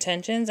never your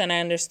intentions, and I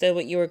understood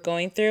what you were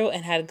going through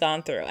and had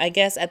gone through. I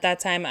guess at that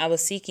time I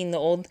was seeking the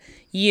old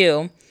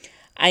you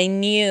I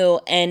knew,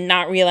 and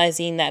not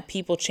realizing that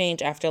people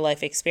change after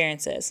life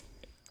experiences.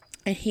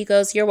 And he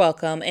goes, you're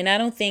welcome. And I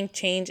don't think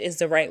change is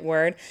the right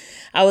word.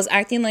 I was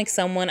acting like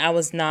someone I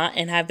was not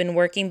and have been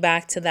working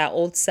back to that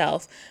old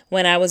self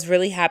when I was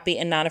really happy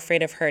and not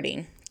afraid of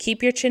hurting.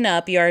 Keep your chin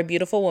up. You are a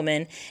beautiful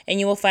woman, and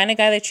you will find a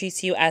guy that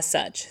treats you as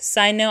such.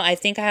 Side note, I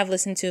think I have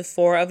listened to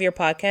 4 of your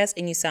podcasts,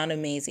 and you sound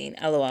amazing.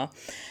 LOL.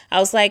 I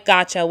was like,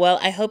 gotcha. Well,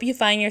 I hope you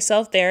find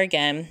yourself there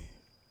again.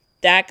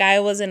 That guy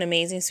was an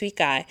amazing, sweet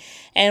guy.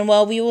 And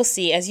well, we will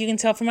see. As you can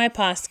tell from my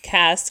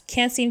podcast,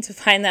 can't seem to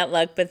find that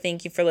luck, but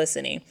thank you for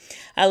listening.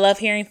 I love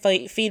hearing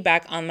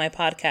feedback on my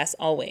podcast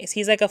always.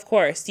 He's like, of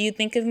course. Do you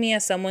think of me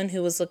as someone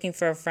who was looking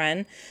for a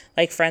friend,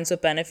 like friends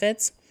with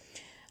benefits?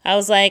 I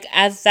was like,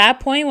 at that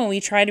point when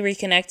we tried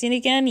reconnecting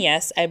again,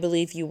 yes, I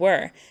believe you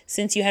were,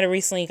 since you had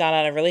recently got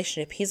out of a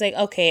relationship. He's like,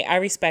 okay, I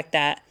respect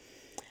that.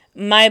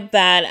 My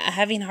bad,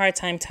 having a hard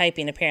time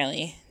typing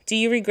apparently. Do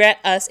you regret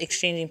us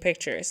exchanging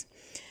pictures?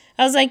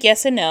 I was like,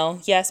 yes and no.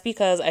 Yes,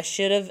 because I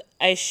should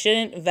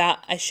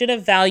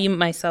have valued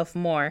myself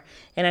more,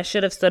 and I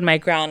should have stood my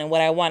ground in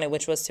what I wanted,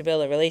 which was to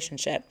build a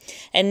relationship.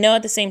 And no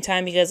at the same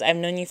time, because I've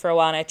known you for a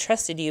while and I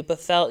trusted you, but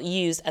felt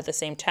used at the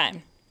same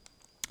time.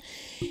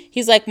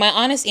 He's like, my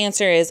honest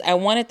answer is I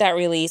wanted that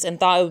release and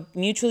thought it would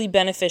mutually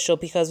beneficial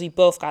because we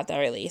both got that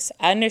release.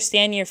 I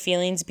understand your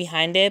feelings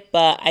behind it,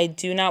 but I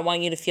do not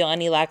want you to feel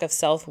any lack of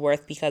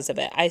self-worth because of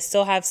it. I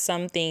still have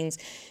some things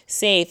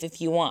safe.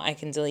 If you want, I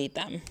can delete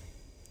them.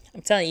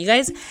 I'm telling you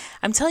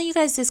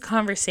guys this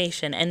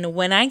conversation. And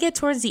when I get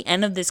towards the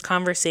end of this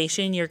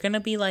conversation, you're going to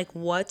be like,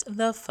 what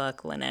the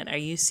fuck, Lynette? Are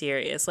you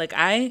serious? Like,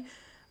 I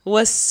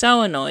was so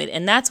annoyed.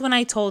 And that's when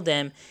I told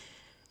him,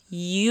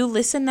 you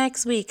listen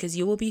next week because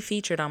you will be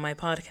featured on my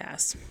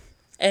podcast.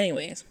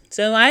 Anyways,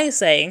 so I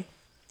say,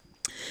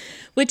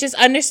 which is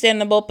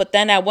understandable. But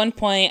then at one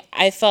point,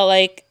 I felt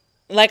like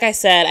I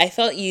said, I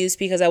felt used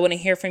because I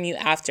wouldn't hear from you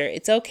after.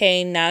 It's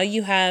okay. Now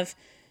you have...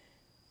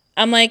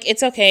 I'm like,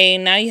 it's okay.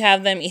 Now you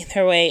have them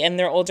either way, and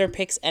they're older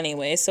pics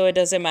anyway, so it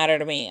doesn't matter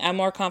to me. I'm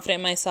more confident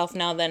in myself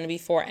now than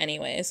before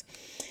anyways.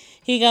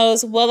 He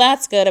goes, well,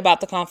 that's good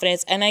about the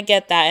confidence, and I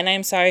get that, and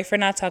I'm sorry for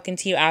not talking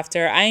to you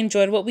after. I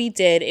enjoyed what we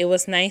did. It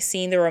was nice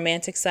seeing the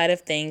romantic side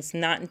of things,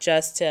 not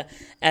just to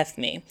F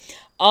me.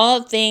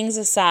 All things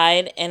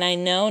aside, and I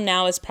know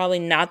now is probably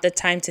not the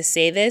time to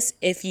say this,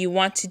 if you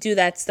want to do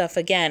that stuff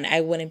again,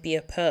 I wouldn't be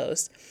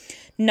opposed.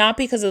 Not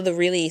because of the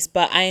release,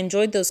 but I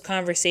enjoyed those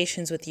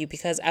conversations with you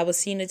because I was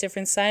seeing a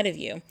different side of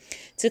you.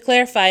 To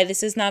clarify,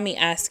 this is not me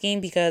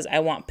asking because I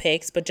want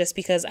pics, but just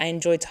because I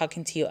enjoyed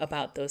talking to you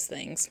about those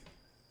things.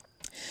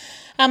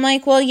 I'm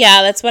like, well,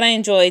 yeah, that's what I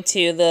enjoyed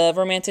too, the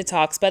romantic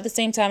talks. But at the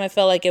same time, I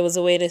felt like it was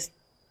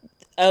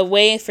a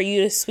way for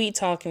you to sweet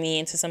talk me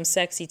into some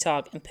sexy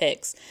talk and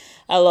pics.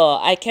 LOL.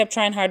 I kept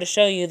trying hard to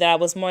show you that I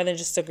was more than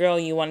just a girl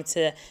you wanted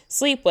to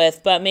sleep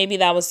with, but maybe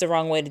that was the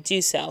wrong way to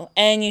do so.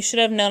 And you should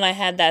have known I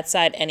had that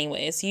side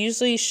anyways. You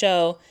usually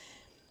show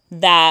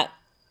that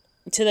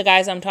to the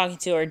guys I'm talking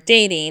to or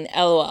dating.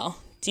 LOL.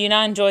 Do you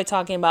not enjoy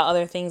talking about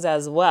other things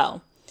as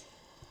well?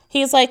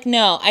 He's like,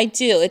 no, I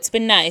do. It's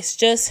been nice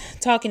just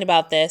talking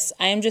about this.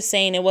 I am just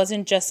saying it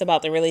wasn't just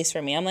about the release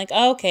for me. I'm like,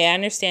 oh, okay, I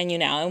understand you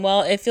now. And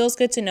well, it feels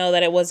good to know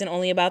that it wasn't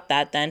only about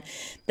that then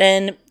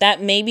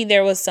that maybe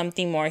there was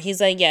something more. He's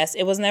like, yes,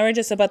 it was never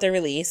just about the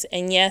release.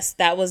 And yes,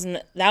 that was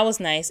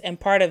nice and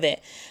part of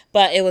it,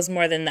 but it was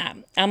more than that.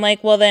 I'm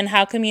like, well, then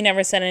how come you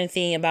never said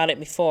anything about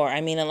it before?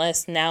 I mean,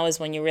 unless now is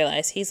when you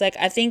realize. He's like,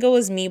 I think it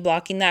was me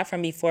blocking that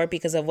from before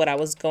because of what I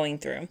was going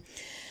through.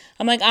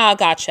 I'm like,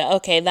 gotcha.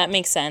 Okay, that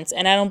makes sense.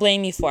 And I don't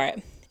blame you for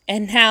it.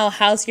 And now,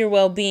 how's your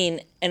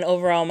well-being and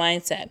overall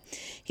mindset?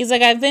 He's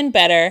like, I've been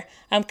better.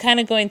 I'm kind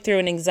of going through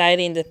an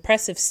anxiety and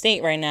depressive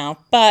state right now,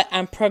 but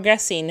I'm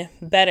progressing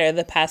better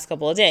the past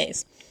couple of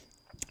days.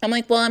 I'm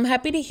like, well, I'm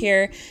happy to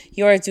hear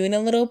you are doing a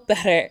little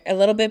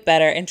bit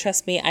better. And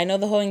trust me, I know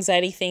the whole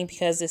anxiety thing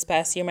because this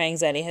past year, my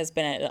anxiety has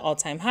been at an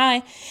all-time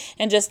high.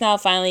 And just now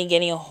finally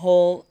getting a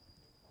hold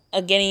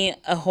of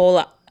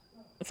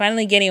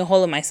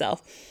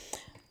myself.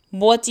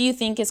 What do you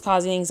think is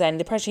causing anxiety and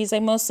depression? He's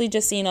like, mostly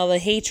just seeing all the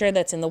hatred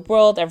that's in the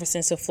world ever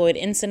since the Floyd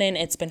incident.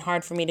 It's been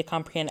hard for me to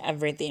comprehend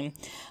everything.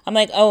 I'm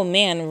like, oh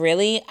man,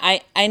 really?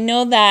 I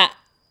know that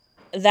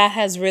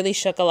has really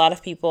shook a lot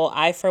of people.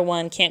 I, for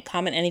one, can't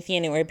comment anything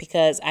anywhere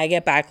because I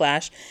get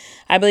backlash.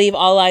 I believe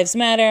all lives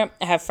matter.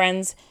 I have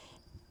friends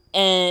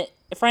and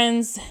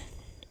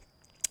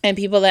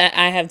people that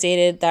I have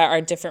dated that are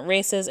different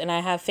races, and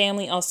I have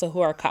family also who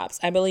are cops.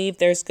 I believe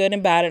there's good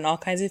and bad in all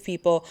kinds of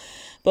people,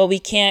 but we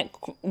can't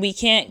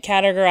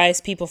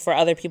categorize people for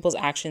other people's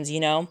actions,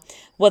 you know?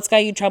 What's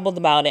got you troubled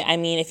about it? I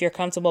mean, if you're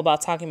comfortable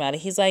about talking about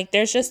it. He's like,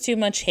 there's just too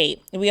much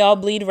hate. We all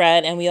bleed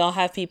red, and we all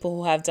have people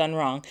who have done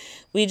wrong.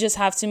 We just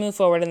have to move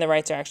forward in the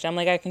right direction. I'm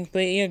like, I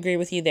completely agree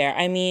with you there.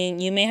 I mean,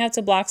 you may have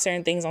to block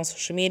certain things on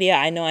social media.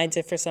 I know I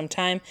did for some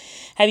time.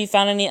 Have you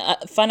found any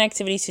fun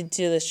activities to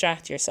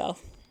distract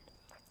yourself?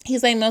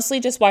 He's like,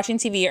 mostly just watching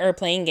TV or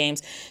playing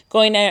games,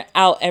 going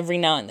out every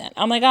now and then.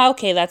 I'm like,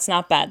 okay, that's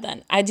not bad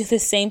then. I do the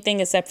same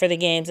thing except for the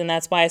games, and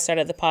that's why I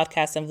started the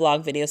podcast and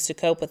vlog videos to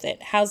cope with it.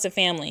 How's the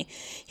family?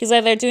 He's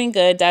like, they're doing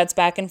good. Dad's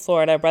back in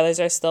Florida. Brothers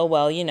are still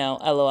well, you know,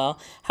 LOL.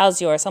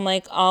 How's yours? I'm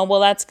like, oh,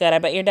 well, that's good. I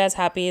bet your dad's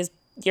happy.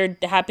 You're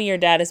happy your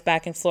dad is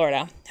back in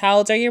Florida. How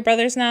old are your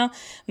brothers now?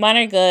 Mine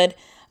are good.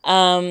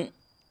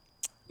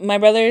 My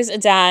brother's a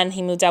dad.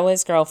 He moved out with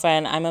his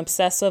girlfriend. I'm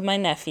obsessed with my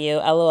nephew,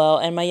 LOL.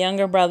 And my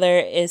younger brother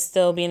is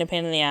still being a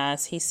pain in the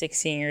ass. He's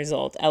 16 years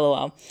old,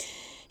 LOL.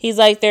 He's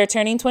like, they're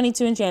turning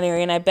 22 in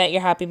January, and I bet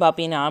you're happy about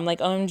being out. I'm like,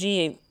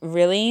 OMG,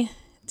 really?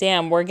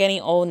 Damn, we're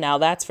getting old now,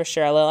 that's for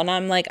sure, LOL. And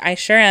I'm like, I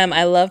sure am.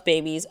 I love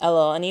babies,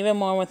 LOL. And even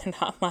more when they're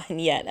not mine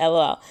yet,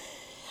 LOL.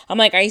 I'm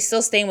like, are you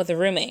still staying with a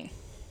roommate?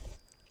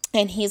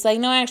 And he's like,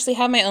 no, I actually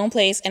have my own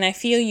place, and I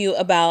feel you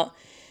about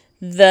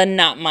the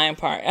not mine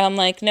part. I'm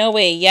like, no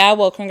way. Yeah,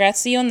 well,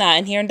 congrats to you on that.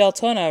 And here in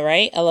Deltona,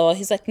 right? LOL.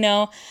 He's like,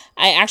 no,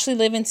 I actually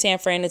live in San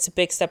Fran. It's a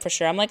big step for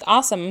sure. I'm like,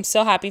 awesome. I'm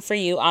so happy for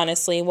you,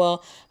 honestly.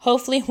 Well,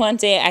 hopefully one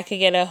day I could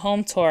get a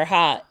home tour.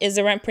 Is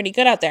the rent pretty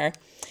good out there?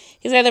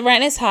 He's like, the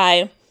rent is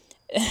high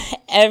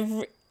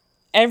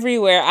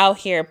everywhere out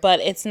here, but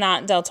it's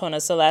not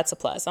Deltona, so that's a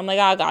plus. I'm like,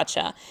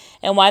 gotcha.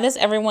 And why does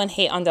everyone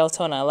hate on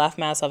Deltona? I laugh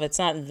myself. It's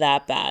not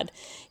that bad.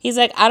 He's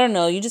like, I don't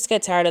know. You just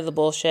get tired of the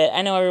bullshit.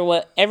 I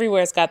know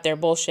everywhere's got their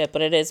bullshit,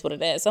 but it is what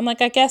it is. I'm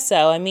like, I guess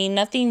so. I mean,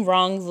 nothing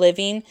wrong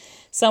living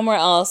somewhere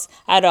else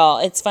at all.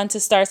 It's fun to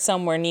start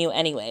somewhere new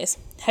anyways.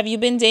 Have you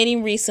been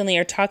dating recently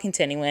or talking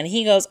to anyone?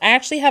 He goes, I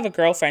actually have a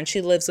girlfriend.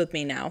 She lives with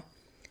me now.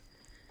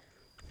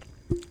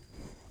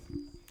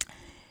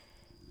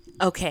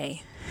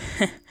 Okay.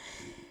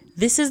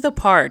 This is the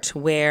part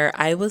where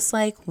I was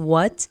like,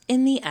 what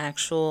in the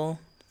actual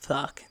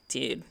fuck,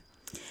 dude?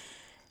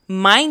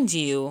 Mind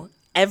you,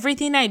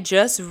 everything I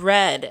just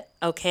read,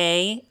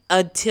 okay,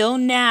 until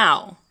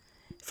now,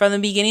 from the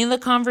beginning of the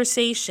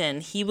conversation,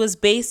 he was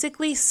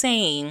basically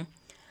saying,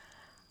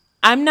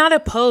 I'm not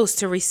opposed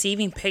to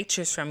receiving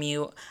pictures from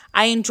you.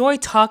 I enjoy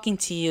talking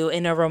to you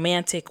in a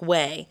romantic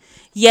way.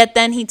 Yet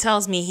then he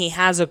tells me he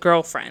has a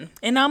girlfriend.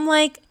 And I'm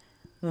like,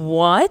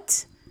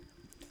 what?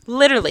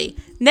 Literally.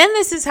 Then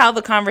this is how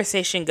the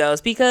conversation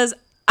goes, because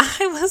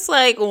I was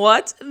like,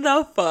 what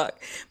the fuck?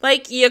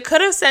 Like, you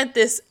could have sent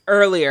this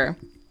earlier.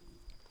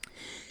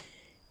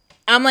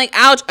 I'm like,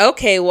 ouch,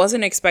 okay,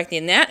 wasn't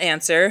expecting that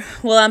answer.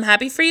 Well, I'm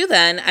happy for you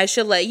then. I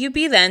should let you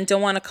be then.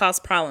 Don't want to cause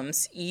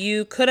problems.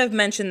 You could have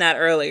mentioned that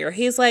earlier.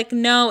 He's like,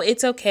 no,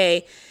 it's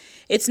okay.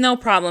 It's no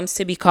problems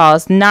to be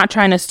caused. Not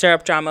trying to stir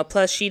up drama.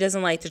 Plus, she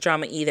doesn't like the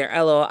drama either.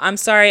 LOL. I'm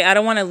sorry. I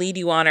don't want to lead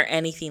you on or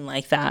anything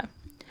like that.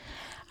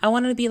 I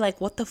wanted to be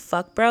like, what the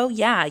fuck, bro?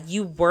 Yeah,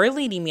 you were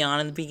leading me on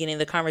in the beginning of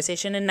the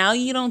conversation, and now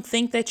you don't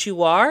think that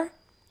you are?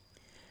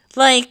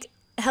 Like,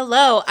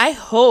 hello, I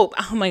hope.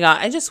 Oh my God,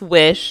 I just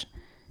wish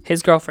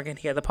his girlfriend could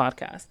hear the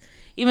podcast.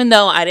 Even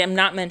though I am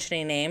not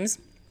mentioning names.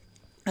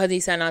 He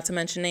said not to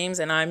mention names,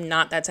 and I'm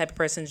not that type of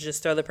person to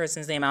just throw the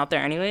person's name out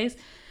there anyways.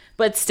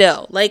 But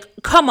still, like,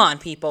 come on,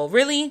 people.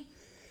 Really?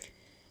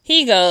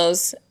 He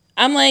goes,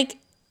 I'm like,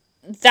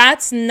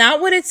 that's not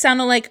what it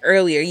sounded like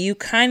earlier. You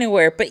kind of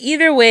were. But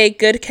either way,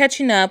 good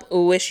catching up.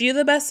 Wish you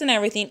the best and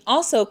everything.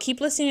 Also, keep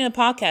listening to the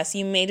podcast.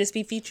 You may just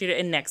be featured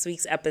in next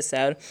week's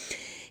episode.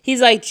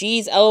 He's like,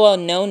 geez, LOL,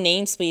 no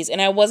names, please. And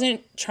I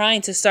wasn't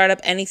trying to start up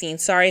anything.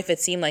 Sorry if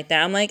it seemed like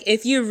that. I'm like,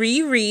 if you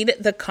reread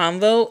the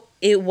convo,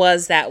 it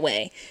was that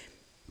way.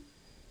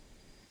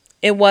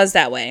 It was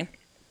that way.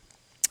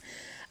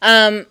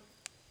 Oh,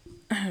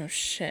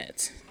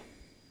 shit.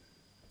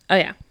 Oh,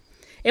 yeah.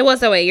 It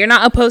was that way. You're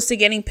not opposed to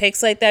getting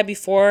pics like that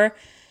before,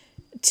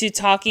 to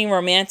talking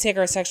romantic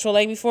or sexual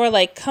like before.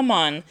 Like, come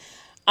on.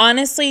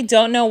 Honestly,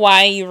 don't know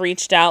why you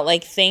reached out.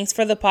 Like, thanks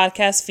for the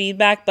podcast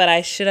feedback, but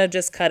I should have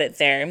just cut it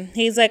there.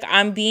 He's like,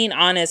 I'm being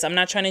honest. I'm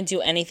not trying to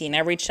do anything. I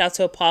reached out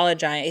to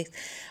apologize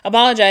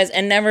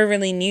and never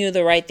really knew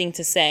the right thing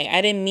to say.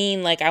 I didn't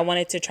mean like I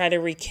wanted to try to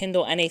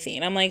rekindle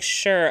anything. I'm like,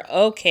 sure,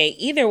 okay.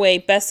 Either way,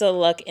 best of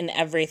luck in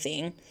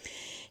everything.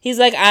 He's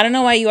like, I don't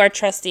know why you are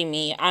trusting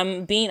me.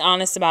 I'm being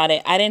honest about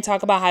it. I didn't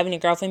talk about having a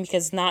girlfriend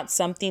because it's not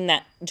something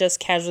that just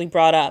casually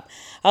brought up.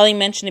 I only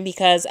mentioned it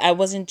because I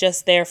wasn't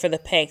just there for the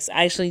pics.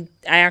 I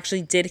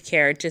actually did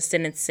care, just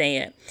didn't say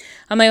it.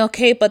 I'm like,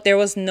 okay, but there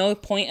was no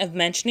point of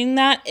mentioning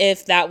that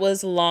if that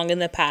was long in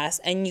the past.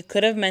 And you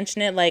could have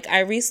mentioned it like, I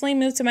recently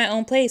moved to my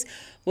own place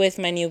with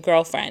my new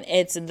girlfriend.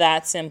 It's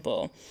that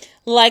simple.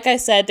 Like I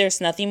said, there's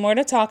nothing more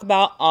to talk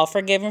about. All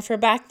forgiven for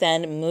back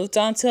then. Moved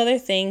on to other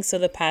things so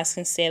the past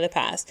can stay the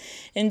past.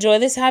 Enjoy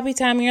this happy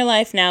time in your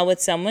life now with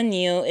someone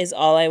new is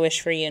all I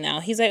wish for you now.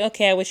 He's like,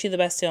 okay, I wish you the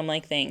best too. I'm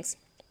like, thanks.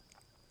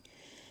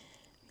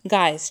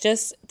 Guys,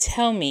 just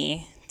tell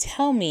me,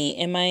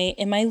 am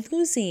I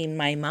losing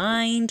my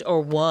mind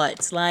or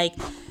what? Like,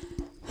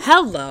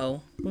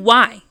 hello,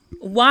 why?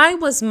 Why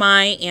was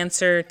my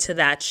answer to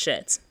that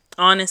shit?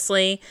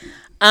 Honestly,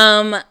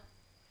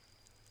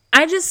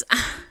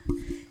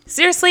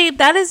 seriously,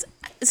 that is,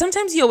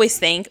 sometimes you always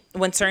think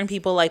when certain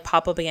people like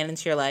pop up again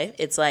into your life,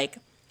 it's like,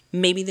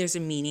 maybe there's a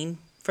meaning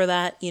for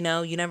that, you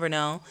know, you never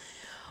know.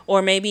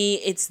 Or maybe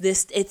it's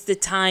the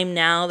time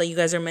now that you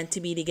guys are meant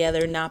to be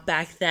together, not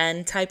back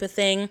then type of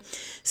thing.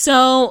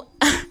 So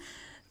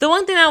the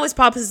one thing that always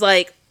pops is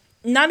like,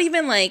 not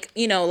even like,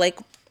 you know, like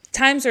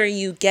times where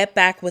you get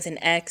back with an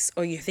ex,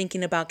 or you're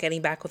thinking about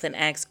getting back with an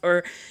ex,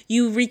 or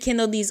you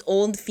rekindle these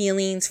old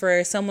feelings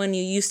for someone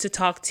you used to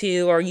talk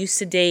to or used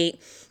to date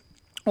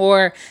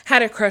or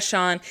had a crush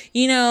on.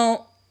 You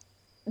know,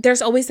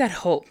 there's always that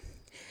hope.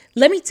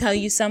 Let me tell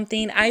you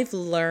something. I've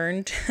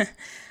learned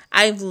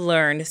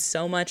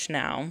so much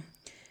now.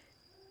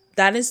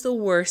 That is the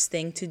worst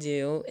thing to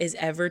do, is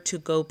ever to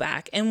go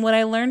back. And what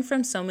I learned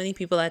from so many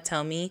people that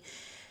tell me,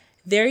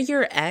 they're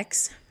your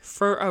ex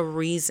for a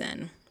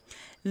reason.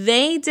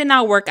 They did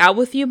not work out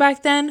with you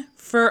back then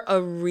for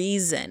a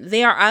reason.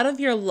 They are out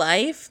of your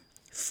life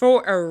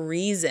for a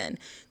reason.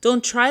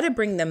 Don't try to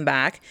bring them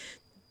back.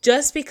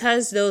 Just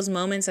because those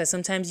moments that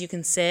sometimes you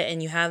can sit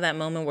and you have that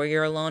moment where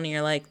you're alone and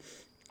you're like,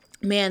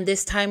 man,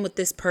 this time with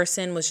this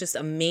person was just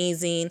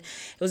amazing.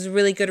 It was a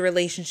really good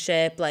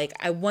relationship. Like,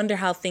 I wonder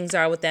how things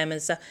are with them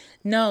and stuff.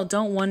 No,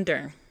 don't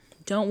wonder.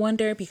 Don't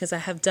wonder, because I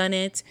have done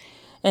it.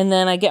 And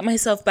then I get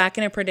myself back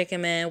in a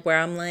predicament where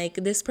I'm like,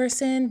 this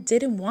person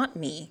didn't want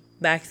me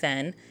back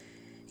then.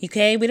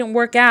 Okay, we didn't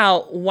work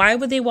out. Why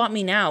would they want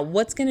me now?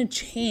 What's going to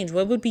change?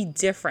 What would be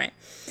different?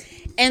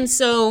 And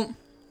so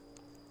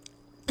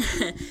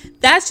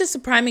that's just a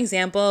prime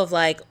example of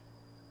like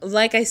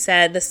I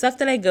said, the stuff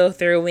that I go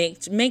through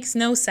makes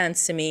no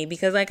sense to me,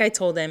 because like I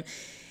told him,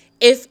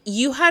 if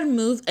you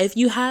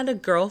had a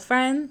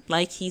girlfriend,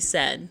 like he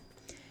said,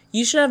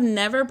 you should have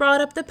never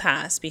brought up the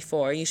past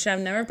before. You should have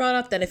never brought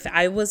up that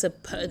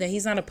that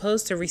he's not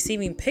opposed to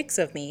receiving pics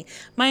of me.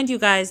 Mind you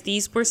guys,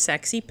 these were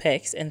sexy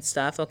pics and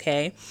stuff,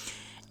 okay?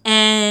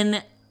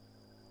 And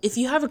if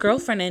you have a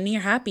girlfriend and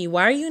you're happy,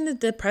 why are you in a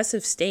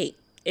depressive state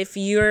if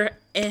you're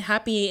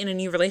happy in a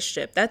new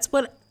relationship? That's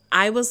what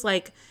I was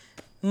like,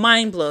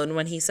 mind blown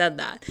when he said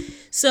that.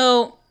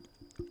 So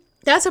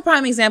that's a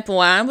prime example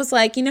why I was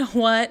like, you know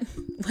what?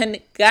 When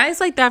guys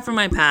like that from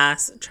my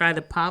past try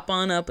to pop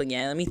on up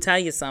again, let me tell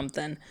you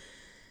something.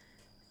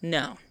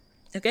 No.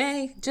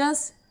 Okay?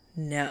 Just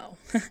no.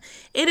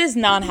 It is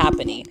not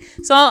happening.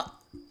 So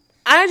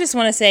I just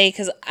want to say,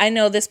 because I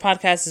know this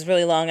podcast is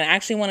really long and I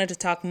actually wanted to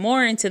talk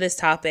more into this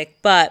topic,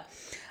 but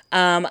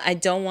I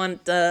don't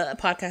want the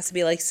podcast to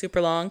be like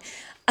super long.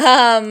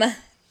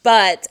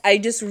 But I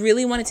just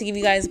really wanted to give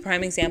you guys a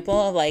prime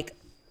example of like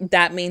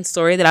that main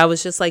story that I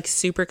was just like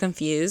super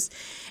confused.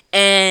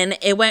 And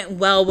it went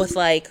well with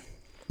like,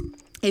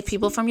 if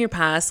people from your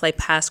past, like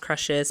past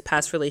crushes,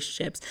 past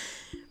relationships,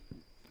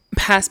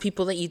 past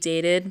people that you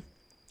dated,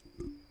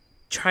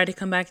 try to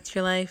come back into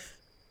your life,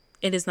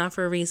 it is not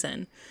for a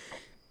reason.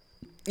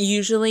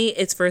 Usually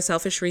it's for a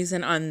selfish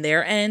reason on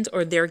their end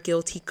or their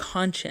guilty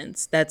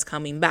conscience that's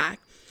coming back.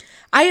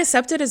 I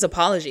accepted his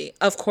apology,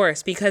 of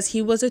course, because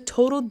he was a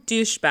total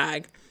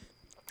douchebag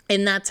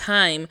in that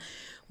time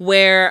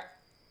where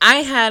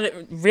I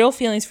had real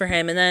feelings for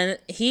him. And then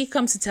he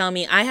comes to tell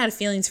me, I had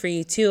feelings for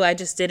you too. I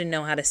just didn't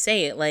know how to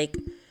say it. Like,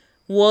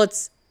 well,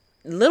 it's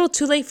a little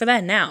too late for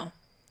that now,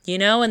 you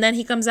know? And then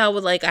he comes out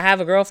with like, I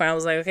have a girlfriend. I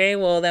was like, okay,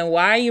 well then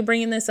why are you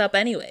bringing this up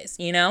anyways?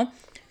 You know?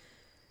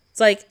 It's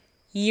like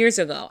years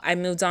ago, I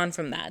moved on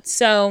from that.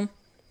 So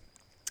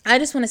I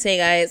just want to say,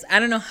 guys, I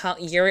don't know how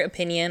your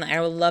opinion,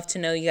 I would love to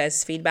know you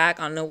guys' feedback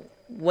on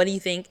what do you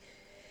think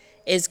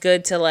is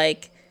good to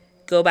like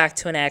go back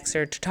to an ex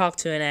or to talk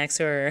to an ex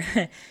or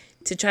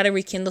to try to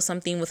rekindle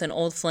something with an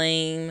old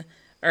flame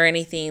or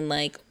anything.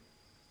 Like,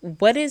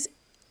 what is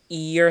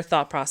your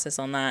thought process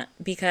on that?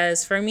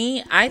 Because for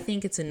me, I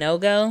think it's a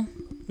no-go.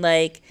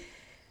 Like,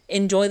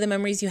 enjoy the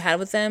memories you had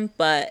with them,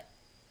 but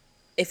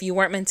if you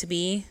weren't meant to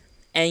be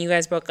and you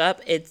guys broke up,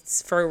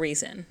 it's for a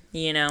reason,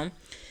 you know?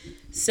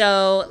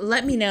 So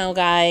let me know,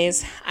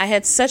 guys. I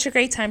had such a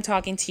great time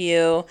talking to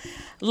you.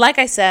 Like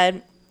I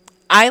said,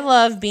 I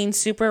love being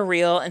super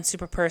real and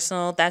super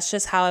personal. That's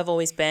just how I've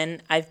always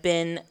been.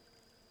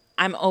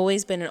 I'm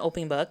always been an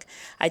open book.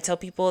 I tell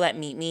people that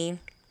meet me,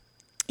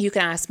 you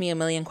can ask me a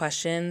million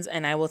questions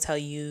and I will tell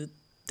you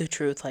the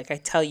truth. Like I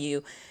tell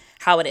you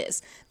how it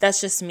is. That's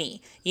just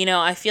me. You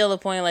know, I feel the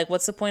point, like,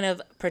 what's the point of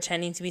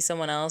pretending to be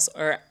someone else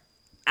or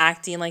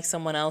acting like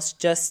someone else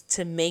just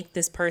to make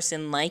this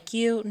person like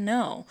you?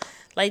 No.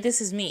 Like,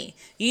 this is me.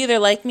 You either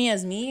like me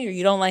as me or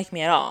you don't like me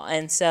at all.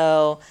 And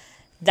so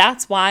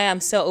that's why I'm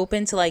so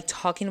open to like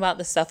talking about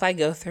the stuff I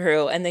go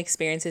through and the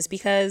experiences,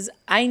 because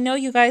I know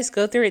you guys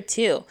go through it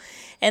too.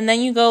 And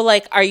then you go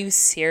like, are you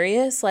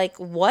serious? Like,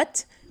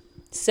 what?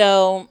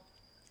 So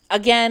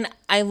again,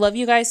 I love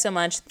you guys so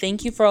much.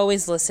 Thank you for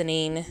always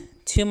listening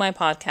to my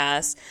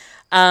podcast.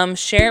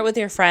 Share it with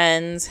your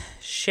friends.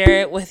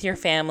 Share it with your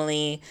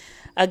family.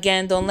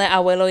 Again, don't let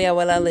abuelo y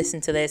abuela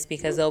listen to this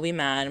because they'll be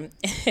mad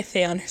if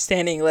they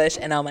understand English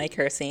and all my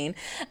cursing.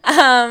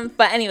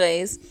 But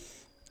anyways,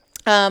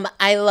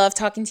 I love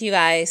talking to you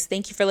guys.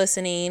 Thank you for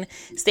listening.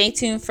 Stay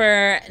tuned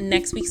for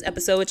next week's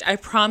episode, which I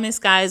promise,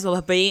 guys,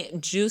 will be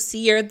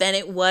juicier than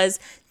it was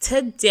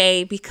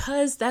today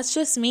because that's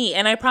just me.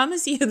 And I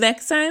promise you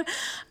next time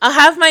I'll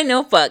have my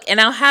notebook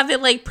and I'll have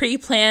it like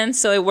pre-planned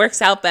so it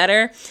works out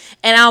better.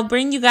 And I'll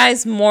bring you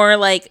guys more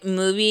like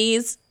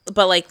movies,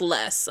 but like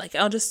less. Like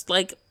I'll just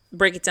like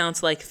break it down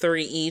to like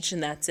 3 each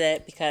and that's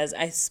it because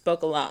I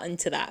spoke a lot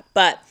into that.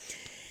 But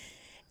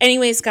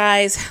anyways,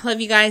 guys, love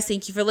you guys.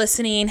 Thank you for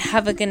listening.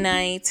 Have a good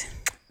night.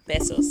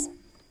 Besos.